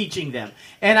teaching them.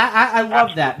 And I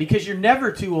love that because you're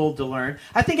never too old to learn.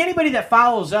 I think anybody that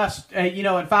follows us,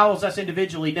 and follows us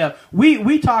individually, know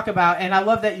we talk about, and I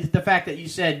love that the fact that you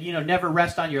said, never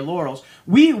rest on your laurels.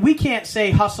 We can't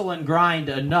say hustle and grind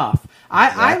enough.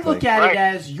 I look at Right. it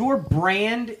as your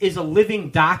brand is a living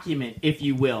document, if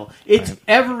you will. It's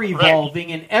ever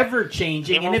evolving and ever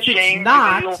changing, It and will if it's change,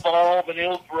 not, it'll evolve, and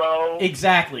it'll grow.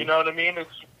 exactly. You know what I mean? It's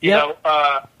Yep.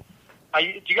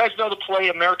 do you guys know the play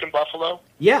American Buffalo?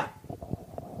 Yeah.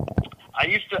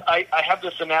 I have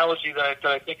this analogy that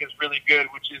I think is really good,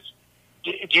 which is,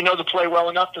 do you know the play well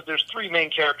enough that there's 3 main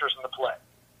characters in the play?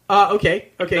 Okay,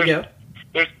 go.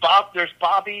 There's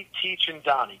Bobby, Teach, and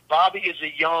Donnie. Bobby is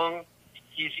a young,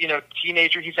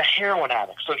 teenager. He's a heroin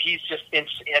addict, so he's just has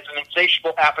an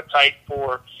insatiable appetite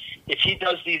for. If he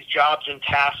does these jobs and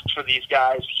tasks for these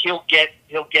guys, he'll get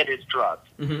his drug.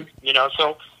 Mm-hmm.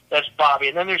 So that's Bobby,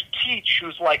 and then there's Teach,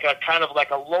 who's like a kind of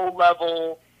like a low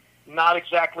level, not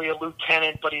exactly a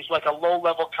lieutenant, but he's like a low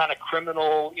level kind of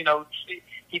criminal.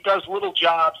 He does little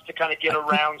jobs to kind of get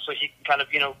around, so he can kind of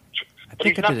I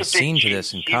think I did a scene to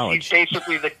this in college. He's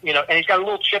basically and he's got a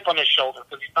little chip on his shoulder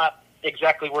because he's not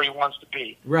exactly where he wants to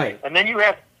be. Right. And then you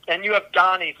have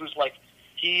Donnie, who's like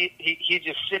he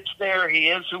just sits there. He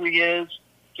is who he is.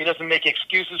 He doesn't make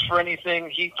excuses for anything.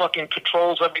 He fucking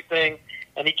controls everything,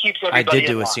 and he keeps I everybody. did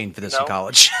do in a line, scene for this in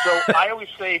college. So I always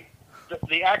say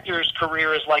the actor's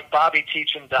career is like Bobby,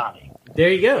 Teach, and Donnie.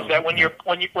 There you go. That when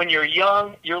you're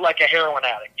young, you're like a heroin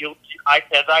addict.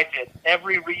 As I did,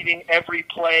 every reading, every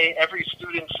play, every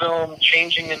student film,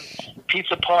 changing in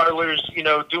pizza parlors,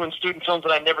 doing student films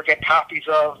that I never get copies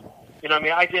of.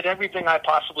 I did everything I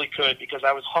possibly could because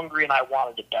I was hungry and I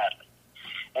wanted it badly.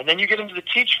 And then you get into the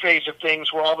teach phase of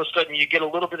things where all of a sudden you get a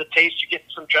little bit of taste, you get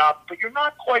some jobs, but you're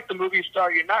not quite the movie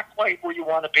star, you're not quite where you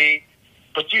want to be,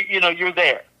 but you're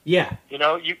there. Yeah.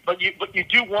 But you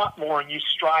do want more and you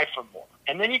strive for more.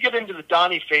 And then you get into the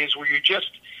Donnie phase where you're just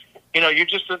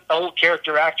an old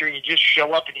character actor and you just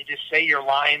show up and you just say your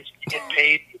lines, you get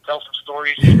paid, you tell some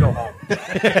stories, you go home.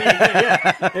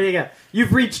 Yeah. There you go.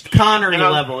 You've reached Connery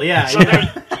level. Yeah. So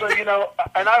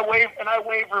and I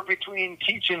waver between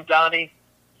Teach and Donnie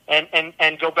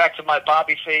and go back to my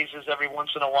Bobby phases every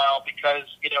once in a while because,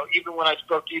 even when I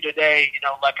spoke to you today,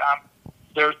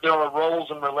 there are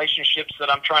roles and relationships that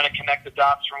I'm trying to connect the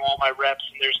dots from all my reps,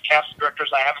 and there's casting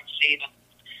directors I haven't seen in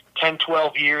 10,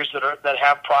 12 years that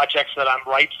have projects that I'm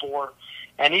right for,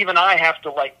 and even I have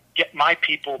to get my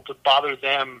people to bother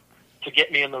them to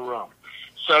get me in the room.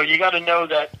 So you got to know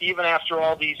that even after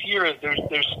all these years, there's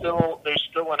still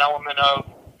an element of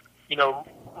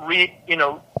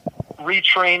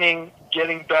retraining,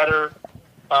 getting better,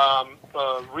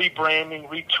 rebranding,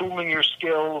 retooling your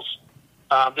skills.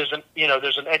 There's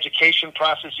an education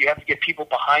process. You have to get people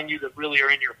behind you that really are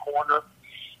in your corner.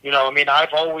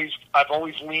 I've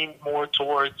always leaned more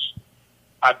towards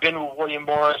I've been with William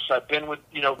Morris. I've been with,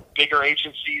 bigger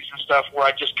agencies and stuff where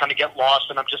I just kind of get lost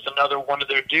and I'm just another one of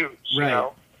their dudes, Right. you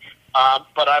know.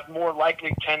 But I'm more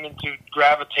likely tending to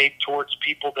gravitate towards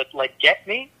people that like get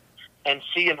me and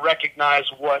see and recognize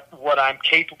what I'm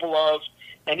capable of,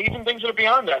 and even things that are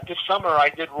beyond that. This summer I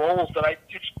did roles that I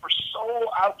just were so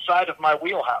outside of my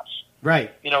wheelhouse.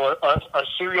 Right. You know, a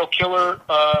serial killer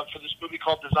for this movie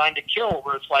called Designed to Kill,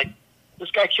 where it's like this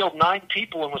guy killed 9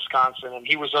 people in Wisconsin, and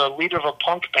he was a leader of a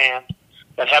punk band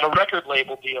that had a record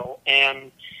label deal,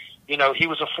 and he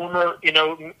was a former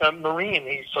a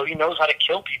Marine, so he knows how to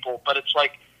kill people. But it's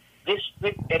like this,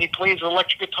 and he plays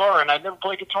electric guitar, and I've never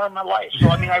played guitar in my life. So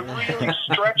I mean, I really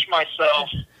stretch myself.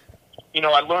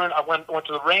 I went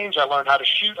to the range. I learned how to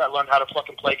shoot. I learned how to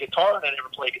fucking play guitar, and I never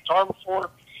played guitar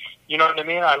before. You know what I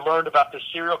mean? I learned about this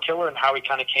serial killer and how he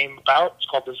kind of came about. It's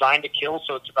called Designed to Kill,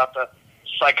 so it's about the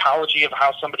psychology of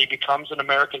how somebody becomes an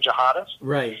American jihadist.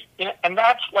 Right. And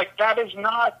that is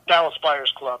not Dallas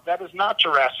Buyers Club. That is not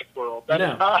Jurassic World. That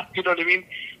is not, you know what I mean?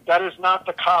 That is not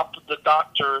the cop, the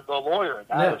doctor, the lawyer.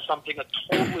 That is something, a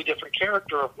totally different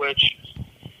character of which,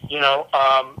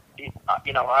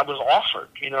 I was offered,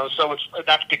 so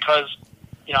that's because,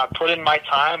 I put in my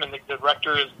time and the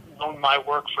director has known my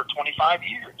work for 25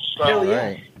 years. So,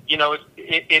 Right.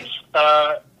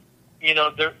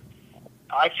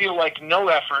 I feel like no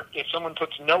effort, if someone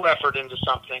puts no effort into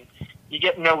something, you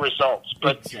get no results.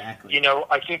 But, exactly.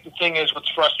 I think the thing is what's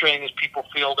frustrating is people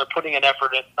feel they're putting an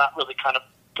effort and it's not really kind of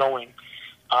going.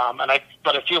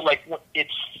 But I feel like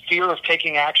it's fear of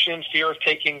taking action, fear of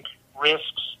taking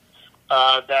risks,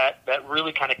 that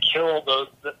really kind of kill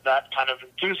that kind of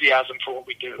enthusiasm for what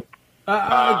we do.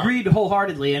 Agreed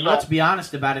wholeheartedly, and let's be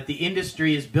honest about it. The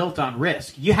industry is built on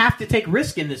risk. You have to take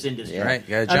risk in this industry. Yeah. Right, you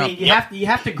gotta jump. I mean, you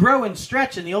have to grow and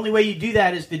stretch, and the only way you do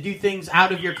that is to do things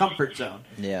out of your comfort zone.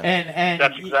 Yeah. And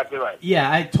That's exactly right.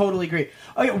 Yeah, I totally agree.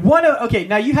 Okay,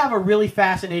 now you have a really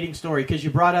fascinating story because you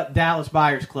brought up Dallas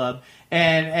Buyers Club,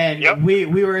 and Yep. we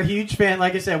were a huge fan.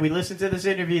 Like I said, we listened to this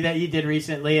interview that you did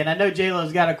recently, and I know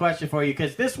J-Lo's got a question for you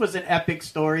because this was an epic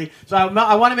story. So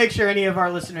I want to make sure any of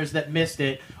our listeners that missed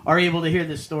it are able to hear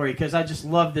this story because I just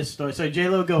love this story. So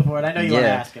J-Lo, go for it. I know you want to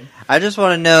ask him. I just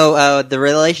want to know the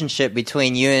relationship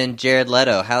between you and Jared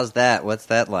Leto. How's that? What's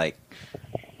that like?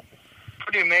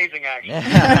 Pretty amazing, actually.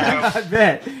 I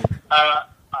bet.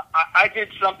 I did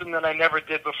something that I never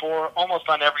did before. Almost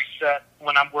on every set,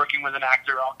 when I'm working with an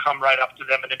actor, I'll come right up to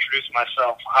them and introduce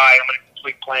myself. Hi, I'm going to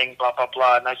complete playing blah blah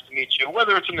blah. Nice to meet you.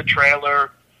 Whether it's in the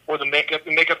trailer or the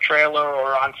makeup trailer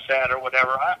or on set or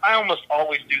whatever, I almost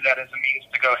always do that as a means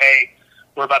to go, hey,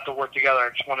 we're about to work together. I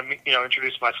just want to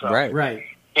introduce myself. Right.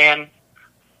 And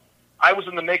I was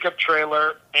in the makeup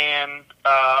trailer, and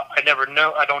I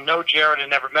don't know Jared. I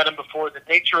never met him before. The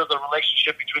nature of the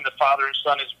relationship between the father and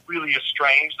son is really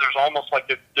estranged. There's almost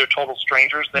like they're total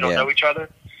strangers. They don't know each other.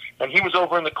 And he was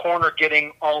over in the corner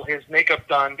getting all his makeup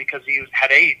done because he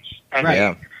had AIDS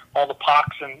and all the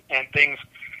pox and things.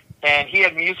 And he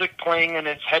had music playing in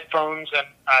his headphones, and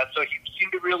so he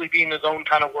seemed to really be in his own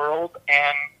kind of world.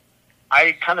 And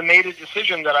I kind of made a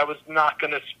decision that I was not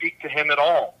going to speak to him at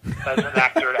all as an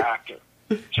actor to actor.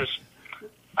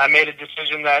 I made a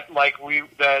decision that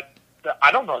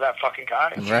I don't know that fucking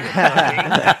guy. You know what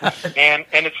I mean?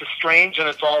 And it's strange, and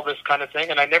it's all this kind of thing.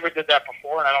 And I never did that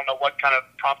before, and I don't know what kind of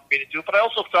prompted me to do it. But I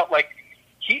also felt like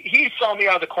he saw me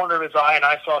out of the corner of his eye, and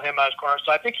I saw him out of his corner.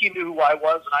 So I think he knew who I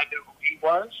was, and I knew who he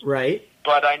was. Right.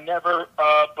 But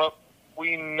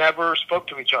we never spoke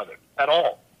to each other at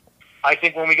all. I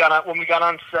think when we got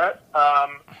on set,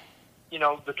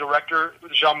 the director,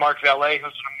 Jean-Marc Vallée,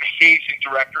 who's an amazing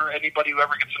director. Anybody who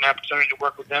ever gets an opportunity to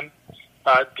work with him,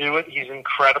 do it. He's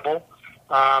incredible.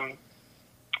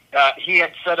 He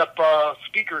had set up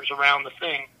speakers around the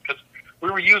thing because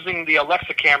we were using the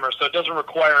Alexa camera, so it doesn't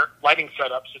require lighting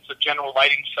setups. It's a general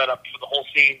lighting setup for the whole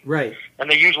scene. Right. And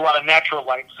they use a lot of natural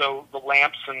light, so the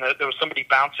lamps and there was somebody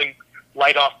bouncing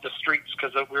light off the streets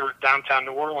because we were downtown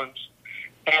New Orleans.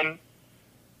 And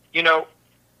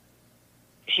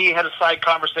he had a side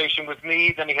conversation with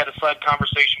me, then he had a side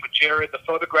conversation with Jared. The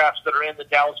photographs that are in the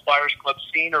Dallas Buyers Club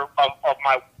scene are of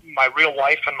my real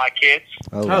wife and my kids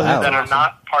that are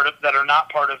not part of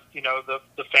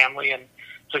the family. And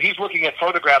so he's looking at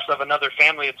photographs of another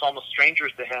family that's almost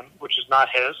strangers to him, which is not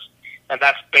his. And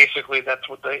that's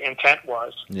what the intent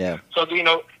was. Yeah. So,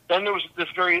 then there was this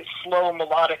very slow,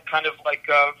 melodic kind of like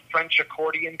French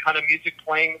accordion kind of music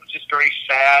playing, which is very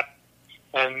sad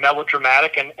and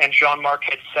melodramatic. And Jean-Marc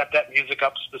had set that music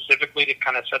up specifically to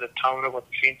kind of set a tone of what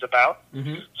the scene's about.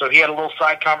 Mm-hmm. So he had a little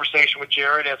side conversation with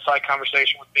Jared, had a side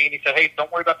conversation with me, and he said, hey,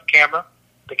 don't worry about the camera.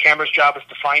 The camera's job is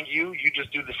to find you. You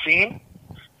just do the scene.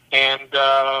 and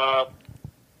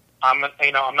I'm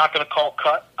not going to call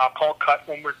cut. I'll call cut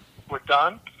when we're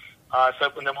done. I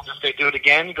said, and then we'll just say do it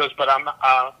again. He goes, but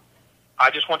I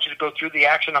just want you to go through the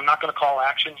action. I'm not going to call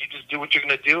action. You just do what you're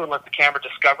going to do and let the camera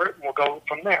discover it, and we'll go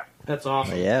from there. That's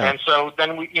awesome. Yeah. And so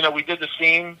then we did the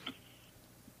scene.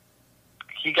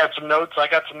 He got some notes. I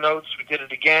got some notes. We did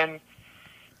it again.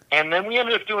 And then we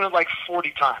ended up doing it like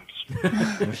 40 times.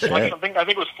 I think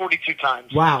it was 42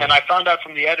 times. Wow. And I found out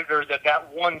from the editor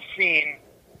that one scene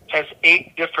has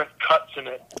 8 different cuts in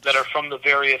it that are from the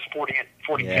various 40 Yeah.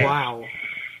 takes. Wow.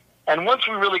 And once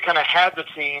we really kind of had the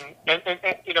scene, and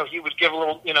he would give a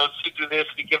little, do this,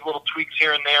 he'd give little tweaks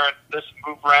here and there, and this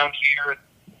move around here.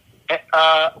 And,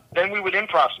 then we would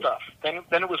improv stuff. Then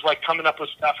it was like coming up with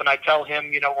stuff, and I'd tell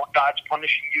him, God's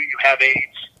punishing you. You have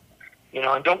AIDS,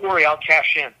 and don't worry, I'll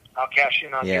cash in. I'll cash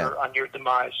in on your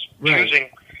demise. Right. Choosing,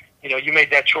 you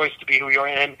made that choice to be who you are.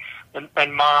 And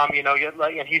Mom,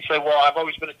 and he'd say, well, I've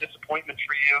always been a disappointment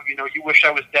for you. You wish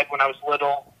I was dead when I was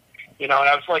little. And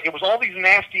I was like, it was all these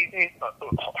nasty,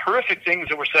 horrific things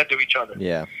that were said to each other.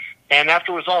 Yeah. And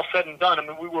after it was all said and done, I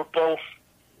mean, we were both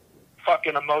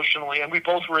fucking emotionally, and we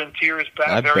both were in tears,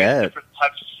 various different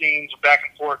types of scenes, back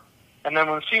and forth. And then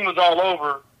when the scene was all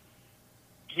over,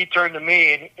 he turned to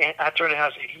me, and I turned to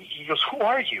him, and he goes, who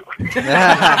are you? Because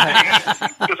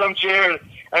I'm Jared.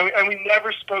 And we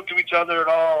never spoke to each other at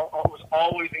all. It was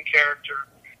always in character.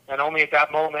 And only at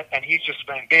that moment, and he's just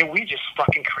been, man, we just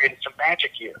fucking created some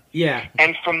magic here. Yeah.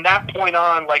 And from that point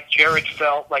on, like, Jared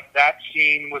felt like that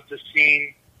scene was the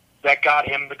scene that got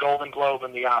him the Golden Globe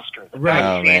and the Oscar.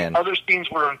 Right. Man. Other scenes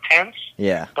were intense.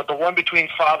 Yeah. But the one between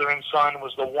father and son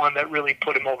was the one that really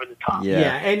put him over the top.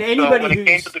 Yeah. And So anybody when it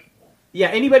came who's to the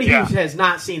anybody who has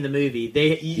not seen the movie,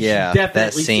 you should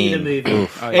definitely see the movie.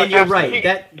 Oof. And you're right.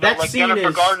 That scene Jennifer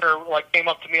is Gardner came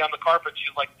up to me on the carpet.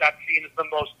 She's like, that scene is the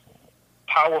most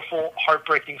powerful,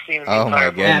 heartbreaking scene in the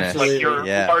entire movie. Absolutely. Like,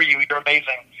 who are you? You're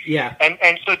amazing. Yeah.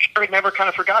 And so Jared never kind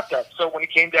of forgot that. So when he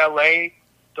came to L.A.,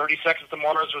 30 Seconds to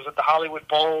Mars was at the Hollywood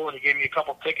Bowl, and he gave me a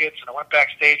couple tickets, and I went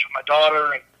backstage with my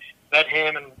daughter and met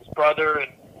him and his brother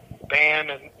and band,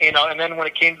 and and then when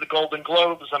it came to the Golden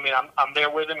Globes, I mean, I'm there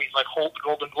with him. He's like, hold the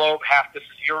Golden Globe, half this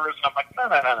is yours, and I'm like,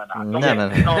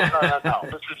 no,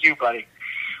 this is you, buddy.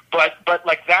 But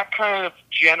like that kind of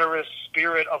generous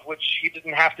spirit of which he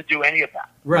didn't have to do any of that.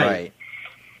 right.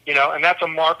 And that's a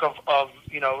mark of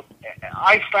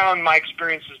I found my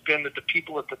experience has been that the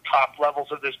people at the top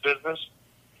levels of this business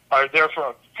are there for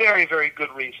a very, very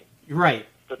good reason. Right.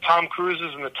 The Tom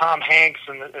Cruises and the Tom Hanks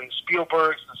and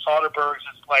Spielbergs and Soderberghs,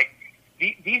 it's like,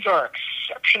 these are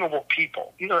exceptional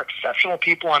people. These are exceptional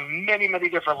people on many, many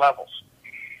different levels.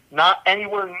 Not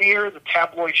anywhere near the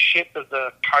tabloid shit of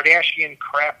the Kardashian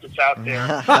crap that's out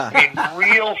there. I mean,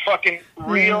 real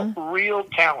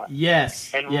talent.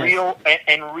 Yes. And real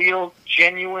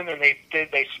genuine, and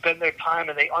they spend their time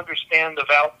and they understand the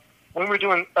value. When we're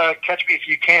doing Catch Me If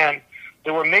You Can,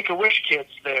 there were Make-A-Wish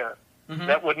kids there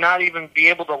that would not even be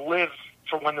able to live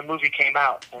for when the movie came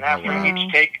out. And after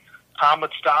each take, Tom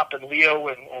would stop, and Leo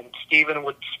and Steven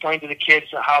would explain to the kids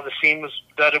how the scene was,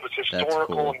 that it was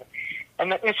historical. Cool.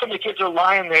 And some of the kids are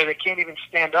lying there; they can't even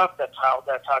stand up. That's how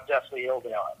deathly ill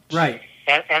they are. Right.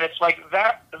 And it's like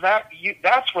that's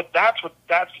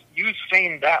use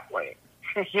fame that way.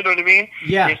 You know what I mean?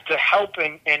 Yeah. Is to help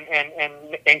and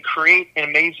create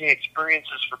amazing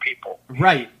experiences for people.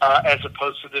 Right. As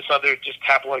opposed to this other just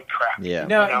tabloid crap. Yeah.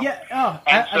 No. You know? Yeah. Oh,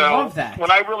 And I love that.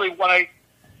 I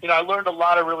learned a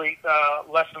lot of really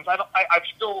lessons. I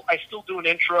still do an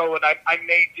intro, and I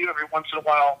may do every once in a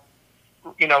while.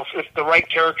 If the right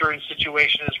character and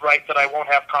situation is right, that I won't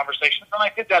have conversations. And I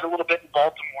did that a little bit in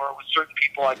Baltimore with certain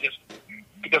people.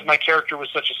 Because my character was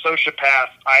such a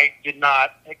sociopath, I did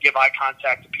not give eye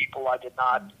contact to people. I did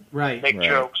not make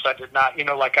jokes. I did not,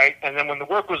 and then when the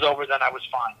work was over, then I was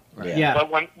fine. Right. Yeah.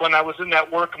 But when I was in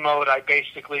that work mode, I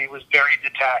basically was very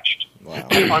detached,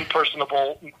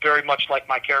 unpersonable, very much like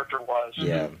my character was.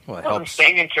 Yeah. Well, it I wasn't helps.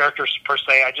 staying in character per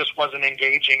se. I just wasn't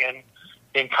engaging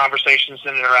in conversations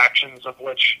and interactions of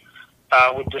which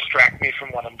would distract me from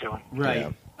what I'm doing. Right.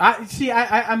 Yeah. I'm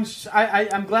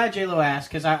glad J-Lo asked,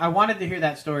 because I wanted to hear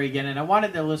that story again, and I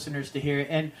wanted the listeners to hear it.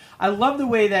 And I love the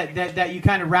way that you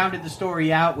kind of rounded the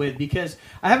story out with, because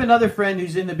I have another friend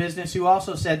who's in the business who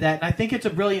also said that, and I think it's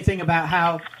a brilliant thing about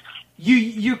how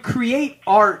you create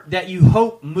art that you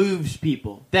hope moves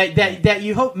people, that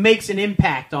you hope makes an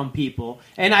impact on people.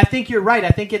 And I think you're right. I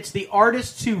think it's the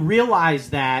artists who realize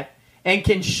that and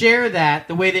can share that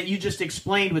the way that you just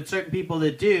explained with certain people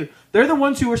that do, they're the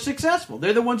ones who are successful.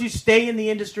 They're the ones who stay in the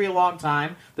industry a long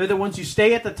time. They're the ones who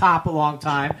stay at the top a long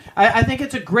time. I think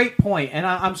it's a great point, and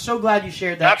I'm so glad you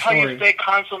shared that That's story. how you stay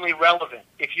constantly relevant.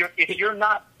 If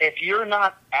you're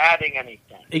not adding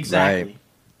anything, Exactly.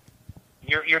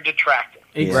 Right. you're detracting.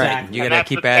 Exactly. Right. You got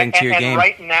to keep adding to your game. And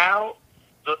right now,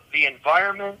 the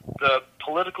environment, the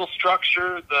political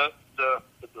structure, the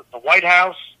White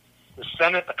House, the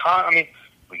Senate, I mean,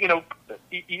 you know,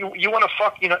 you want to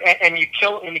fuck, you know, and you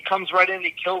kill, and he comes right in, and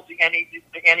he kills the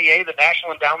NEA, the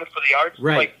National Endowment for the Arts.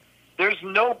 Right. Like, there's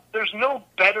no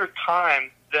better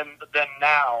time than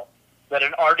now that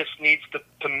an artist needs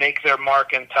to make their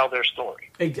mark and tell their story.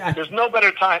 Exactly. There's no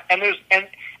better time, and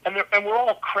we're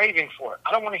all craving for it.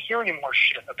 I don't want to hear any more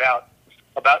shit about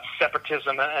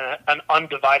separatism and an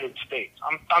undivided states.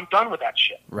 I'm done with that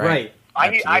shit. Right. I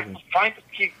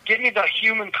give me the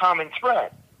human common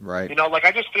thread. Right. You know, like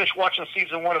I just finished watching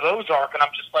season 1 of Ozark, and I'm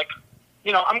just like,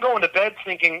 you know, I'm going to bed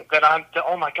thinking that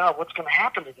oh my God, what's going to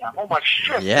happen to them? Oh my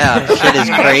shit. Yeah, shit is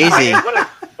crazy.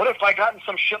 What if I got in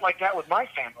some shit like that with my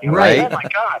family? Right. Like, oh my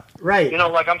God. Right. You know,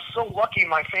 like I'm so lucky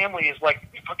my family is like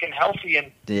fucking healthy,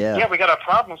 and Yeah. we got our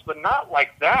problems, but not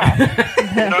like that.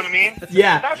 You know what I mean?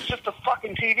 Yeah. That's just a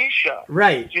fucking TV show.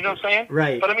 Right. Do you know what I'm saying?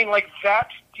 Right. But I mean, like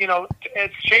that's, you know, as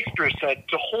Shakespeare said,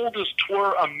 to hold as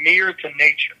twere a mirror to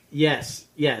nature. Yes.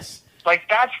 Yes. Like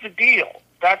that's the deal.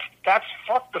 That's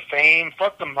fuck the fame,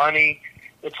 fuck the money.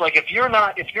 It's like if you're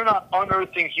not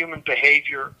unearthing human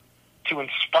behavior to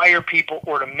inspire people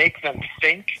or to make them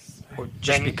think, Or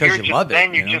just then because you love it.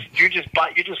 then you know?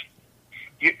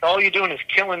 all you're doing is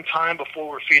killing time before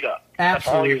we're feet up. That's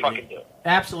all Absolutely. you fucking do.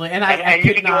 Absolutely. And And I you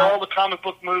could can do not. all the comic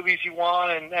book movies you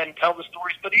want and tell the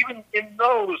stories, but even in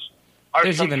those are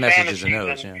There's some even messages in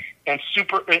fantasies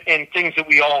those, and things that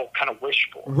we all kind of wish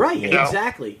for. Right. You know?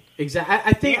 Exactly. Exactly.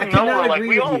 I think I Even though could we're not like, agree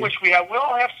we with all you. wish we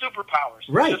all have superpowers.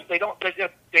 Right. Just, we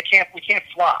can't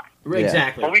fly. Right,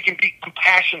 exactly. But we can be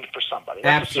compassionate for somebody.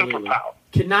 That's Absolutely. a superpower.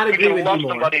 Could not We agree can with love you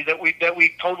more. somebody that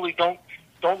we totally don't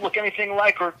look anything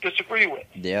like or disagree with.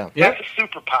 Yeah. Yep. That's a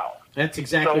superpower. That's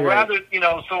exactly So right. rather, you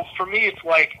know, so for me, it's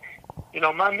like, you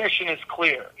know, my mission is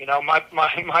clear. You know, my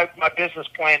business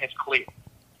plan is clear,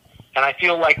 and I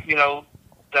feel like, you know,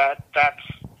 that's,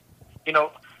 you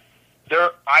know,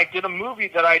 I did a movie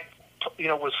that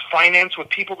was financed with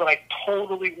people that I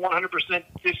totally 100%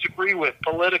 disagree with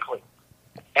politically,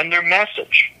 and their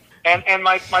message, and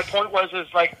my point was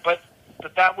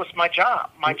but that was my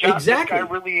job. My job. Exactly. This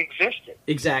guy really existed.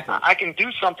 Exactly. I can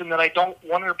do something that I don't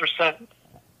 100%.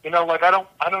 You know, like I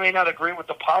may not agree with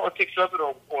the politics of it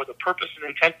or the purpose and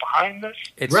intent behind this.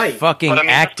 It's Right. fucking But I mean,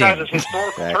 acting. this guy's a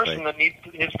historical Exactly. person that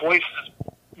his voice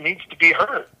needs to be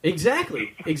heard.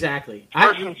 Exactly. Exactly.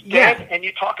 Person's dead, and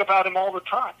you talk about him all the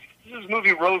time. This is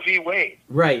movie Roe v. Wade,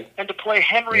 Right. and to play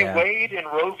Henry Yeah. Wade in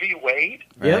Roe v. Wade,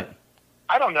 Right. Yep.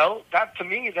 I don't know. That to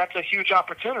me, that's a huge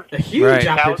opportunity. A huge Right.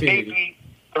 Now, it may opportunity.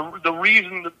 be the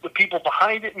reason that the people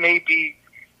behind it may be,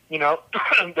 you know,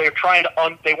 they're trying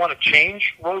to they want to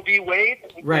change Roe v. Wade.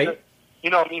 Right. You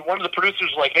know, I mean, one of the producers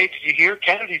was like, "Hey, did you hear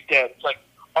Kennedy's dead?" It's like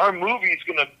our movie's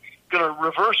gonna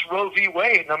reverse Roe v.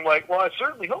 Wade, and I'm like, well, I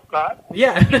certainly hope not.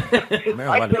 Yeah.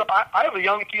 I have a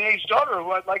young teenage daughter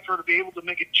who I'd like her to be able to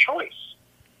make a choice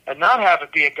and not have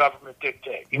it be a government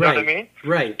dictate. You know what I mean?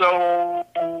 Right.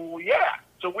 So yeah.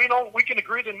 So we can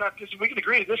agree to not we can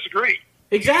agree to disagree.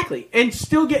 Exactly. And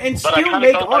still But I still kinda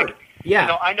make felt art. like, Yeah. You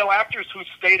know, I know actors who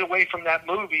stayed away from that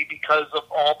movie because of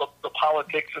all the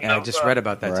politics and Yeah, I just read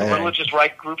about that Right. the today. religious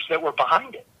right groups that were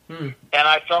behind it. Hmm. And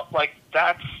I felt like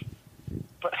that's.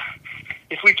 But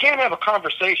if we can't have a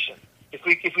conversation, if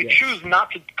we Yes. choose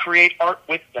not to create art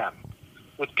with them,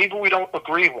 with people we don't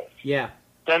agree with, Yeah.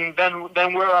 then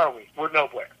where are we? We're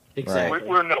nowhere. Exactly.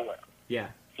 We're nowhere. Yeah.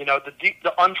 You know,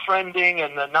 the unfriending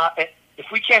and the not. If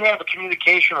we can't have a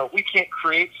communication or we can't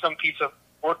create some piece of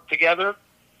work together,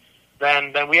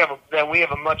 then we have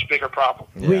a much bigger problem.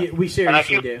 Yeah. We And I seriously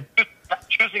feel do.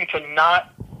 choosing to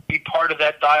not be part of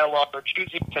that dialogue or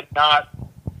choosing to not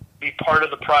be part of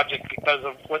the project because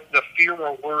of what the fear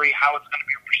or worry how it's going to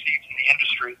be perceived in the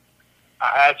industry,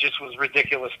 that just was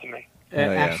ridiculous to me. yeah.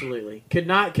 Absolutely. Could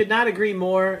not agree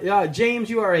more. James,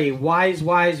 you are a wise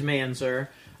man, sir.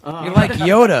 You're like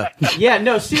Yoda. Yeah,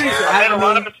 no, seriously. I made I a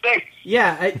lot of mean, mistakes.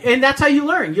 yeah, and that's how you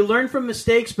learn. You learn from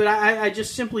mistakes, but I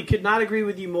just simply could not agree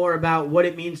with you more about what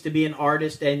it means to be an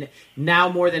artist. And now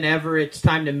more than ever, it's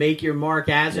time to make your mark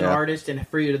as an Yeah. artist and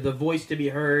for the voice to be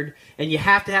heard. And you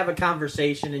have to have a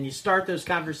conversation, and you start those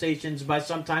conversations by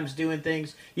sometimes doing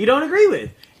things you don't agree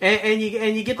with, and you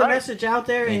get the Right. message out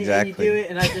there, and you Exactly. do it.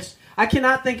 And I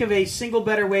cannot think of a single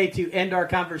better way to end our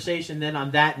conversation than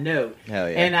on that note. Hell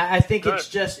yeah. And I think it's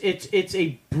just it's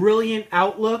a brilliant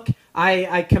outlook.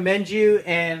 I commend you,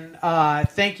 and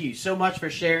thank you so much for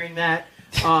sharing that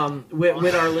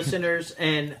with our listeners.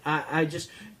 And I just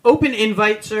open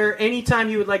invite, sir. Anytime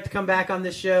you would like to come back on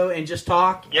this show and just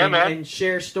talk and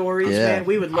share stories, man,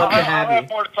 we would love to have you. I'll have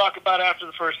more to talk about after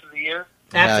the first of the year.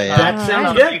 That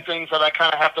sounds A few good. things that I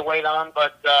kind of have to wait on,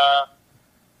 but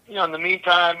in the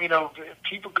meantime,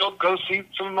 people go see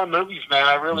some of my movies, man.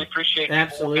 I really appreciate people.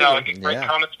 Absolutely. I get great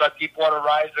comments about Deepwater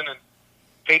Horizon and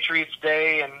Patriots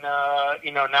Day, and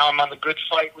now I'm on The Good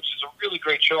Fight, which is a really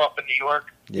great show up in New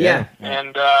York. Yeah.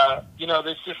 And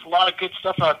there's just a lot of good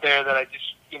stuff out there that I just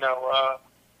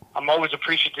I'm always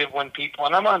appreciative when people,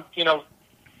 and I'm on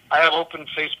I have open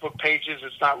Facebook pages.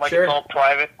 It's not like it's all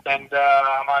private, and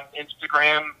I'm on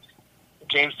Instagram,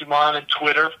 James Dumont, and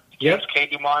Twitter, James K.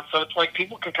 Dumont. So it's like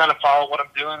people can kind of follow what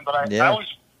I'm doing, but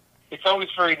it's always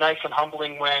very nice and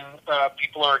humbling when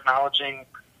people are acknowledging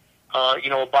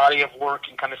a body of work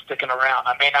and kind of sticking around.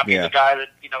 I may not be the guy that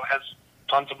has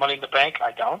tons of money in the bank.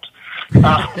 I don't,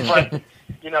 but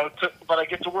but I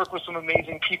get to work with some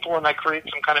amazing people, and I create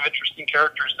some kind of interesting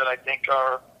characters that I think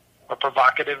are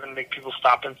provocative and make people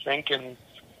stop and think and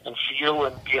feel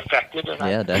and be affected.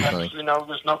 And definitely.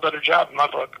 There's no better job in my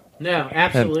book. No,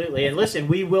 absolutely. And listen,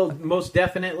 we will most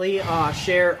definitely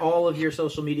share all of your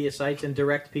social media sites and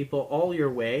direct people all your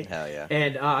way. Hell yeah.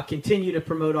 And continue to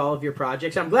promote all of your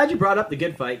projects. I'm glad you brought up The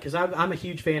Good Fight, because I'm a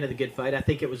huge fan of The Good Fight. I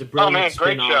think it was a brilliant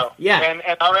great spin-off. show. Yeah. And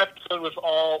our episode was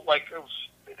all,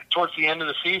 towards the end of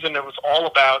the season, it was all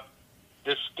about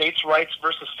this states' rights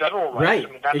versus federal rights. Right,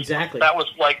 I mean, exactly. That was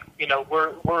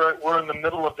we're in the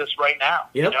middle of this right now.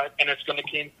 Yep. And it's going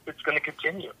to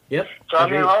continue. Yep. So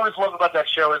I always love about that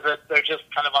show is that they're just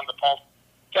kind of on the pulse.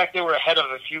 In fact, they were ahead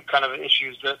of a few kind of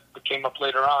issues that came up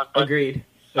later on. But, Agreed.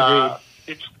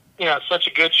 It's such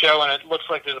a good show, and it looks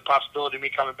like there's a possibility of me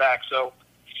coming back. So.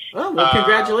 Well,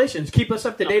 congratulations. Keep us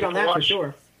up to date on that for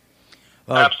sure.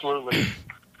 Well, absolutely.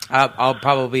 I'll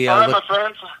probably all right, my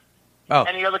friends. Oh.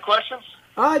 Any other questions?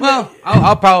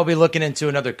 I'll probably be looking into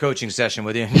another coaching session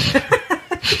with you.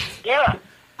 Yeah.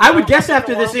 I would guess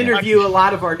after this interview, a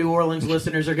lot of our New Orleans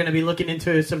listeners are going to be looking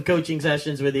into some coaching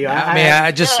sessions with you. I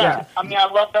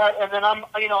love that. And then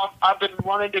I've been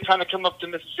wanting to kind of come up to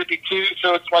Mississippi too.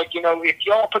 So it's like, if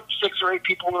y'all put 6 or 8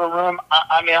 people in a room,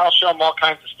 I'll show them all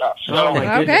kinds of stuff. So, oh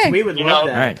my goodness, we would love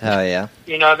that. Right. Hell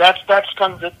yeah. That's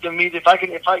kind of the meat.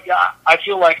 I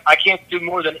feel like I can't do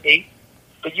more than 8.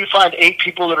 But you find 8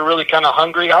 people that are really kind of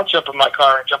hungry, I'll jump in my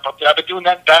car and jump up there. I've been doing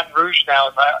that in Baton Rouge now.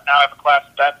 I have a class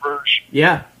in Baton Rouge.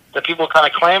 Yeah. That people are kind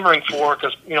of clamoring for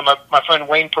because, my friend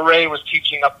Wayne Perret was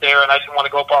teaching up there, and I didn't want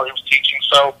to go up while he was teaching.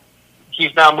 So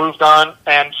he's now moved on.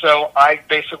 And so I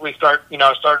basically started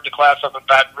the class up in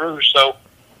Baton Rouge. So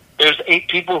there's 8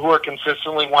 people who are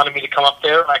consistently wanting me to come up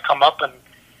there, and I come up and,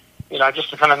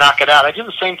 just to kind of knock it out. I do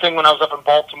the same thing when I was up in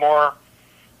Baltimore.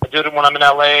 I do it when I'm in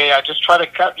LA. I just try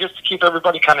to keep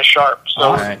everybody kind of sharp.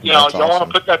 So, y'all want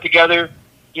to put that together.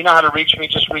 You know how to reach me.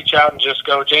 Just reach out and just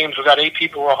go, James, we've got 8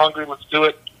 people who are hungry. Let's do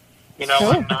it.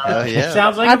 Cool.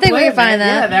 Sounds like I think we can find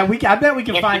that. Yeah, I bet we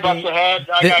can find $50 ahead.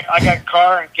 I got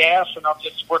car and gas, and I'll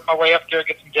just work my way up there,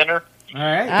 get some dinner. All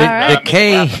right. The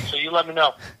K. So you let me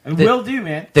know. Will do,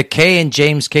 man. The K in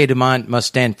James K. Dumont must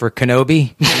stand for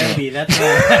Kenobi. Kenobi, that's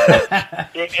right.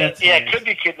 It could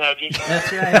be Kenobi.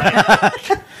 That's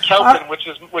right. Kelvin, which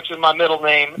is my middle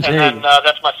name, and then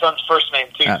that's my son's first name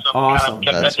too. So awesome.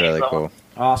 That's really cool.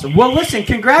 Awesome. Well, listen,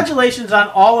 congratulations on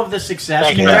all of the success.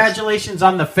 Thank you. Congratulations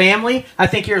on the family. I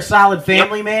think you're a solid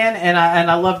family man, and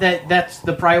I love that that's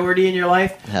the priority in your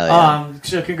life. Hell yeah.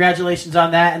 So congratulations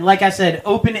on that. And like I said,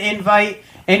 open invite.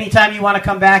 Anytime you want to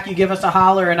come back, you give us a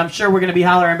holler, and I'm sure we're going to be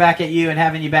hollering back at you and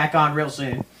having you back on real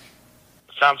soon.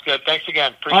 Sounds good. Thanks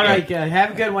again. Appreciate all right, it.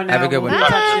 have a good one now. Have a good one. We'll be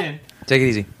in touch soon. Take it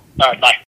easy. All right, bye.